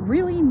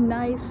really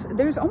nice,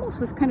 there's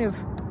almost this kind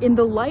of, in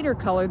the lighter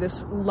color,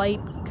 this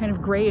light kind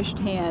of grayish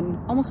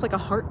tan, almost like a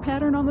heart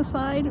pattern on the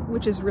side,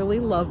 which is really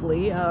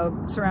lovely,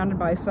 surrounded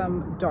by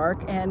some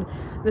dark. And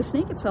the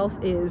snake itself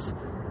is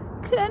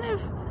kind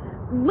of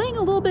laying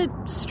a little bit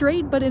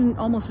straight, but in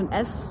almost an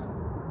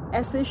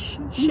S-ish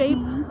shape.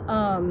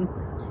 And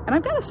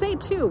I've got to say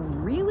too,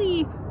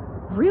 really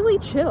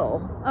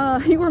chill.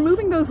 You were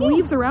moving those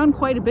leaves around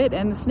quite a bit,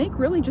 and the snake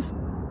really just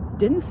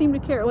didn't seem to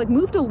care. Like,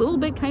 moved a little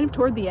bit kind of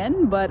toward the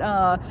end, but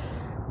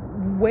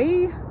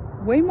way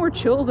more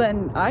chill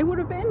than I would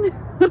have been.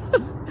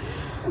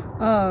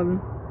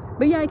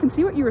 But yeah, I can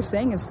see what you were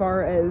saying as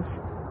far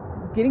as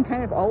getting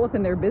kind of all up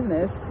in their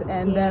business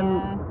and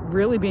them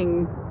really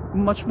being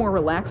much more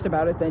relaxed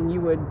about it than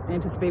you would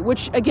anticipate.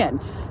 Which, again,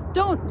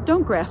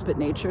 don't grasp at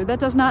nature. That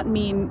does not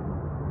mean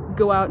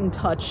go out and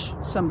touch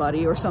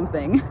somebody or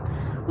something.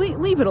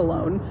 Leave it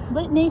alone.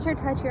 Let nature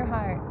touch your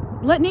heart.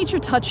 Let nature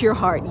touch your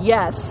heart.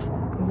 Yes.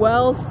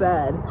 Well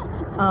said.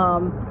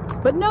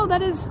 But no,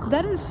 that is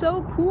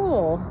so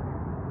cool.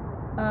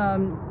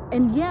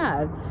 And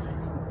yeah,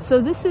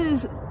 so this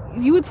is,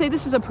 you would say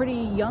this is a pretty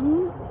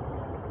young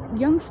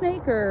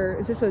snake, or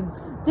is this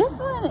This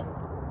one,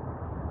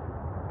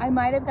 I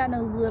might have gotten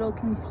a little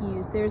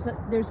confused. There's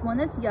one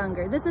that's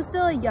younger. This is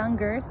still a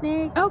younger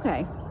snake.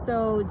 Okay.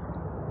 So it's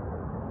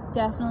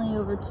definitely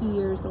over 2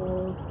 years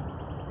old.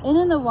 And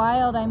in the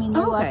wild, I mean,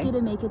 they're lucky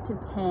to make it to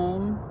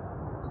 10.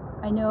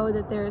 I know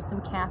that there are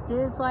some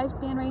captive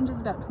lifespan ranges,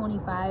 about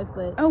 25,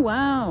 but... Oh,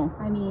 wow.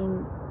 I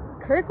mean,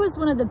 Kirk was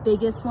one of the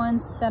biggest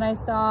ones that I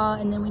saw,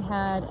 and then we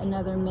had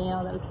another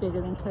male that was bigger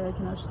than Kirk,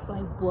 and I was just,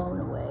 like, blown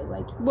away.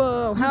 Like,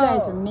 whoa, you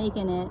guys are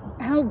making it.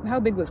 How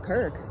big was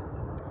Kirk?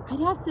 I'd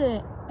have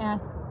to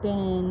ask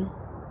Ben,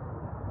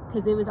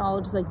 because it was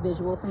all just, like,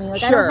 visual for me. Like,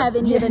 Sure. I don't have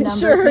any of the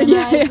numbers memorized.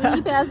 Yeah.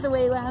 He passed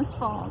away last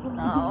fall.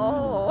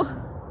 Oh.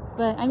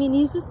 But, I mean,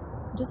 he's just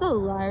a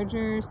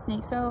larger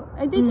snake. So,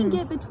 they can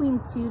get between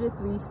 2 to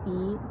 3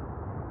 feet.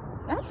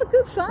 That's a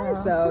good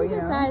size, though. Pretty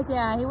good size,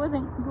 yeah. He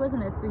wasn't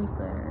a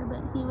 3-footer,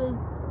 but he was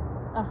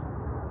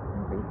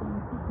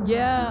everything.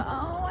 Yeah.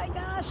 Oh my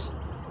gosh.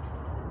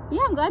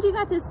 Yeah, I'm glad you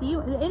got to see.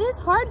 It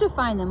is hard to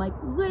find them. Like,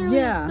 literally,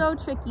 it's so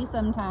tricky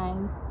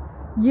sometimes.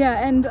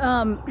 Yeah, and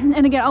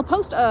again, I'll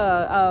post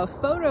a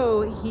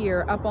photo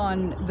here up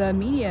on the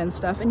media and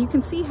stuff, and you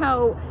can see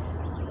how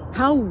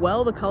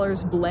well the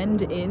colors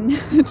blend in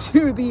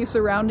to the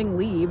surrounding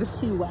leaves.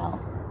 Too well.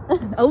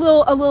 a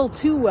little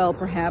too well,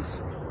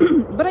 perhaps.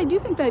 But I do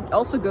think that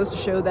also goes to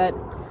show that,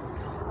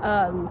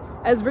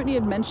 as Brittany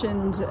had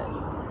mentioned,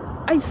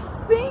 I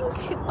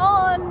think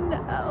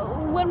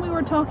on when we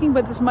were talking,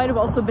 but this might have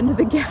also been to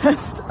the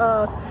guest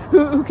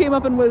who came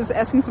up and was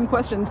asking some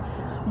questions,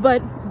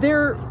 but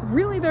their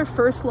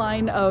first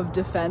line of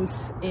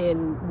defense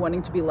in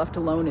wanting to be left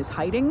alone is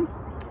hiding,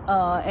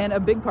 and a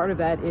big part of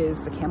that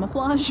is the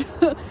camouflage.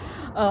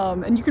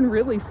 And you can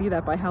really see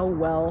that by how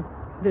well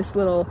this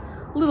little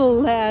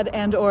lad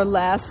and or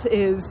lass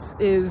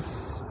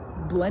is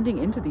blending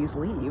into these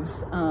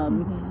leaves.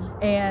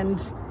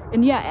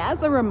 And yeah,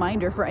 as a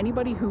reminder for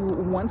anybody who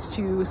wants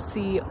to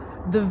see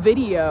the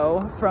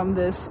video from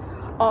this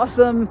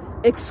awesome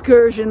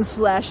excursion /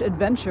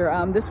 adventure,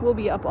 this will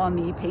be up on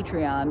the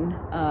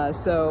Patreon.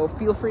 So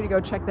feel free to go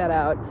check that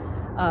out.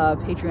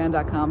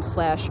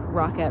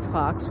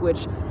 Patreon.com/RocketFox,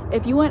 which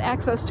if you want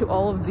access to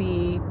all of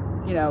the,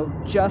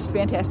 just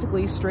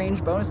fantastically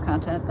strange bonus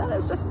content, that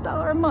is just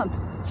 $1 a month.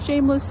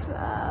 Shameless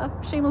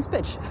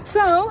pitch.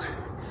 So,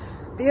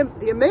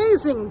 the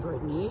amazing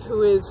Brittany,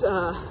 who is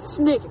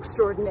snake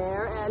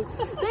extraordinaire, and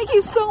thank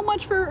you so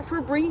much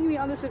for bringing me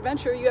on this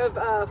adventure. You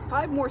have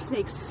 5 more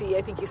snakes to see,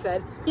 I think you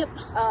said. Yep.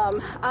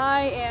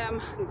 I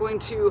am going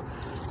to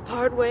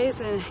part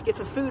ways and get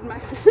some food in my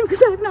system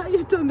because I have not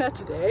yet done that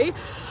today.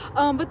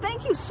 But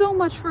thank you so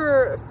much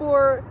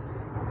for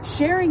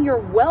sharing your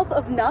wealth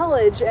of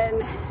knowledge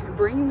and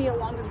bringing me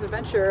along this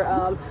adventure.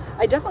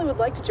 I definitely would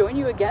like to join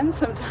you again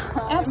sometime.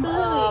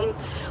 Absolutely.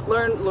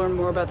 Learn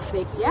more about the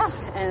snakies. Yeah.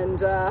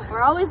 And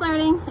we're always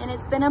learning, and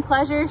it's been a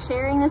pleasure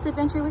sharing this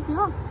adventure with you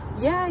all.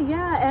 Yeah,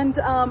 and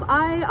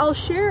I'll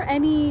share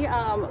any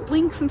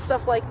links and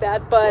stuff like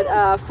that,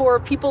 but for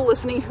people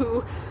listening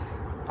who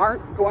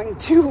aren't going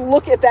to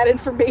look at that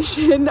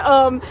information.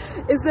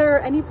 Is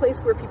there any place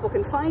where people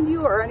can find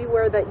you, or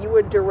anywhere that you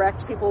would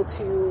direct people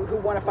to who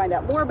want to find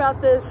out more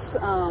about this?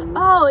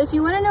 If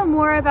you want to know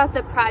more about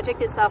the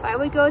project itself, I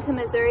would go to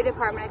Missouri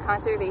Department of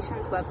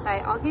Conservation's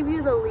website. I'll give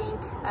you the link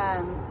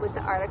with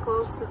the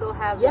article, so they'll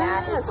have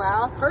that as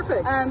well.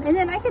 Perfect. And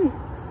then I could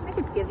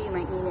give you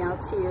my email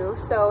too.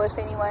 So if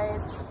anyone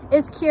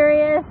is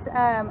curious,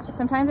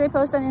 sometimes I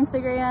post on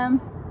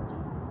Instagram.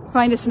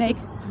 Find a snake.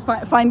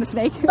 Find the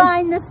snake.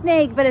 Find the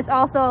snake, but it's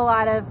also a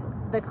lot of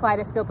the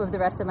kaleidoscope of the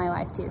rest of my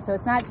life too. So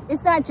it's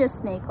not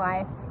just snake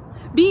life.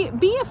 Be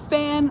a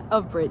fan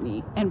of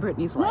Brittany and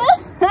Brittany's life.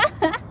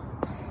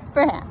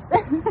 Perhaps.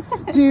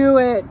 Do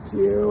it.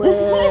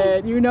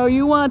 You know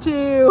you want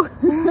to.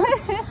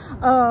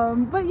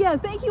 But yeah,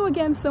 thank you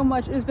again so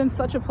much. It's been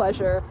such a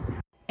pleasure.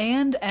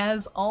 And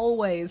as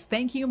always,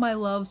 thank you, my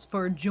loves,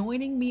 for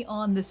joining me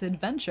on this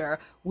adventure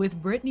with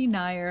Brittany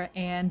Nyer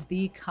and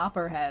the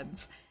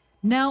Copperheads.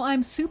 Now,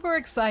 I'm super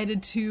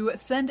excited to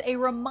send a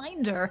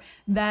reminder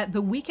that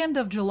the weekend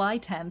of July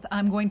 10th,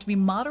 I'm going to be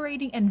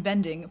moderating and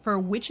vending for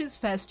Witches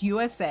Fest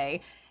USA,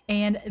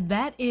 and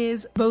that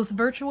is both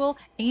virtual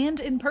and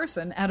in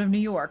person out of New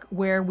York,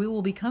 where we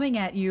will be coming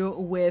at you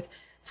with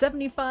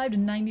 75 to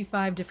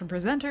 95 different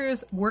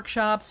presenters,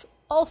 workshops,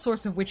 all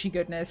sorts of witchy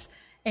goodness.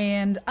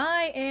 And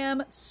I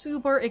am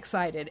super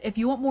excited. If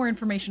you want more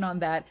information on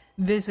that,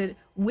 visit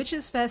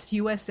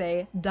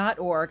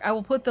witchesfestusa.org. I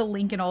will put the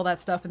link and all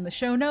that stuff in the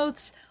show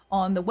notes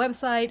on the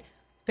website,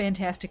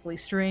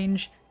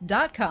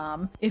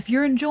 fantasticallystrange.com. If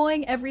you're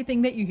enjoying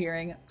everything that you're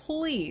hearing,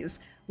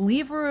 please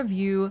leave a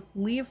review,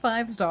 leave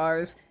 5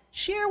 stars,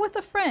 share with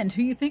a friend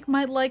who you think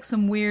might like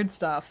some weird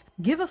stuff,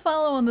 give a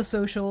follow on the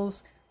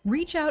socials,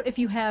 reach out if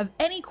you have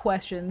any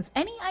questions,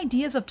 any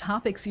ideas of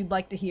topics you'd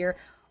like to hear,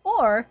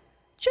 or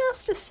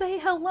just to say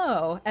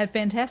hello at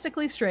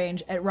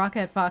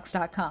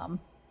fantasticallystrange@rocketfox.com.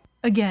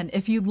 Again,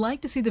 if you'd like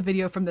to see the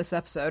video from this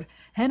episode,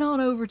 head on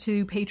over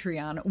to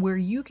Patreon, where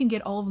you can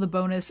get all of the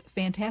bonus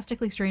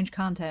Fantastically Strange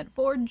content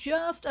for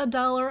just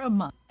 $1 a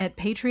month at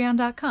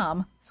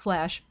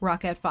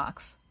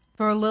patreon.com/rocketfox.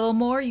 For a little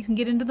more, you can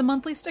get into the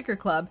monthly sticker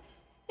club.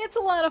 It's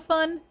a lot of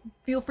fun.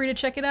 Feel free to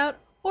check it out,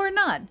 or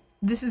not.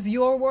 This is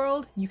your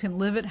world. You can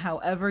live it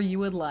however you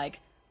would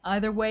like.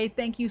 Either way,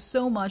 thank you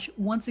so much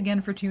once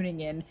again for tuning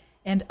in.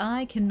 And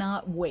I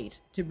cannot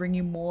wait to bring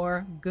you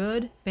more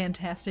good,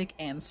 fantastic,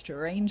 and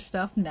strange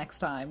stuff next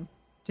time.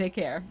 Take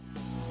care.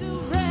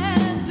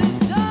 Surrender,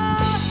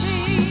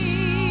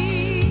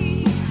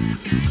 Dorothy.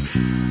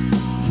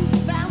 You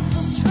found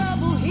some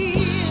trouble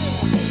here.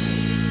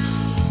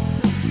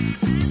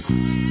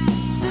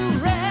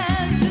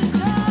 Surrender,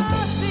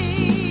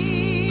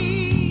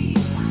 Dorothy.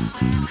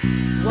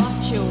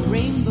 Watch your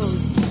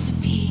rainbows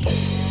disappear.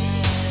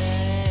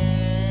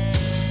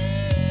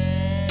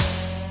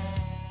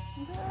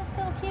 Let's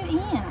go, cute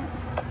ant.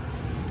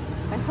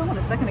 I saw one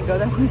a second ago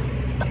that was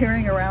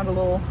carrying around a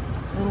little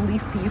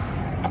leaf piece.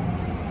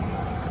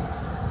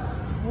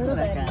 Look at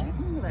that guy.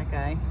 Look at that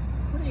guy.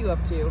 What are you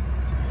up to?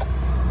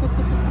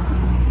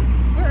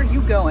 Where are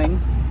you going?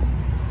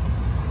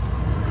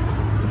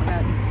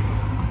 Got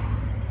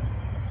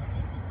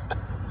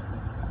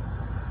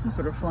some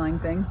sort of flying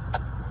thing.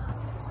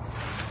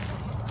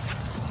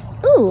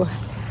 Ooh!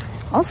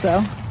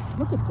 Also,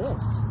 look at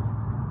this.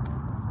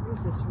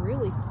 There's this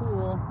really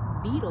cool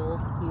beetle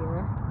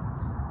here.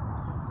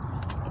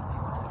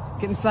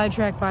 Getting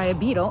sidetracked by a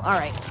beetle. All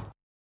right.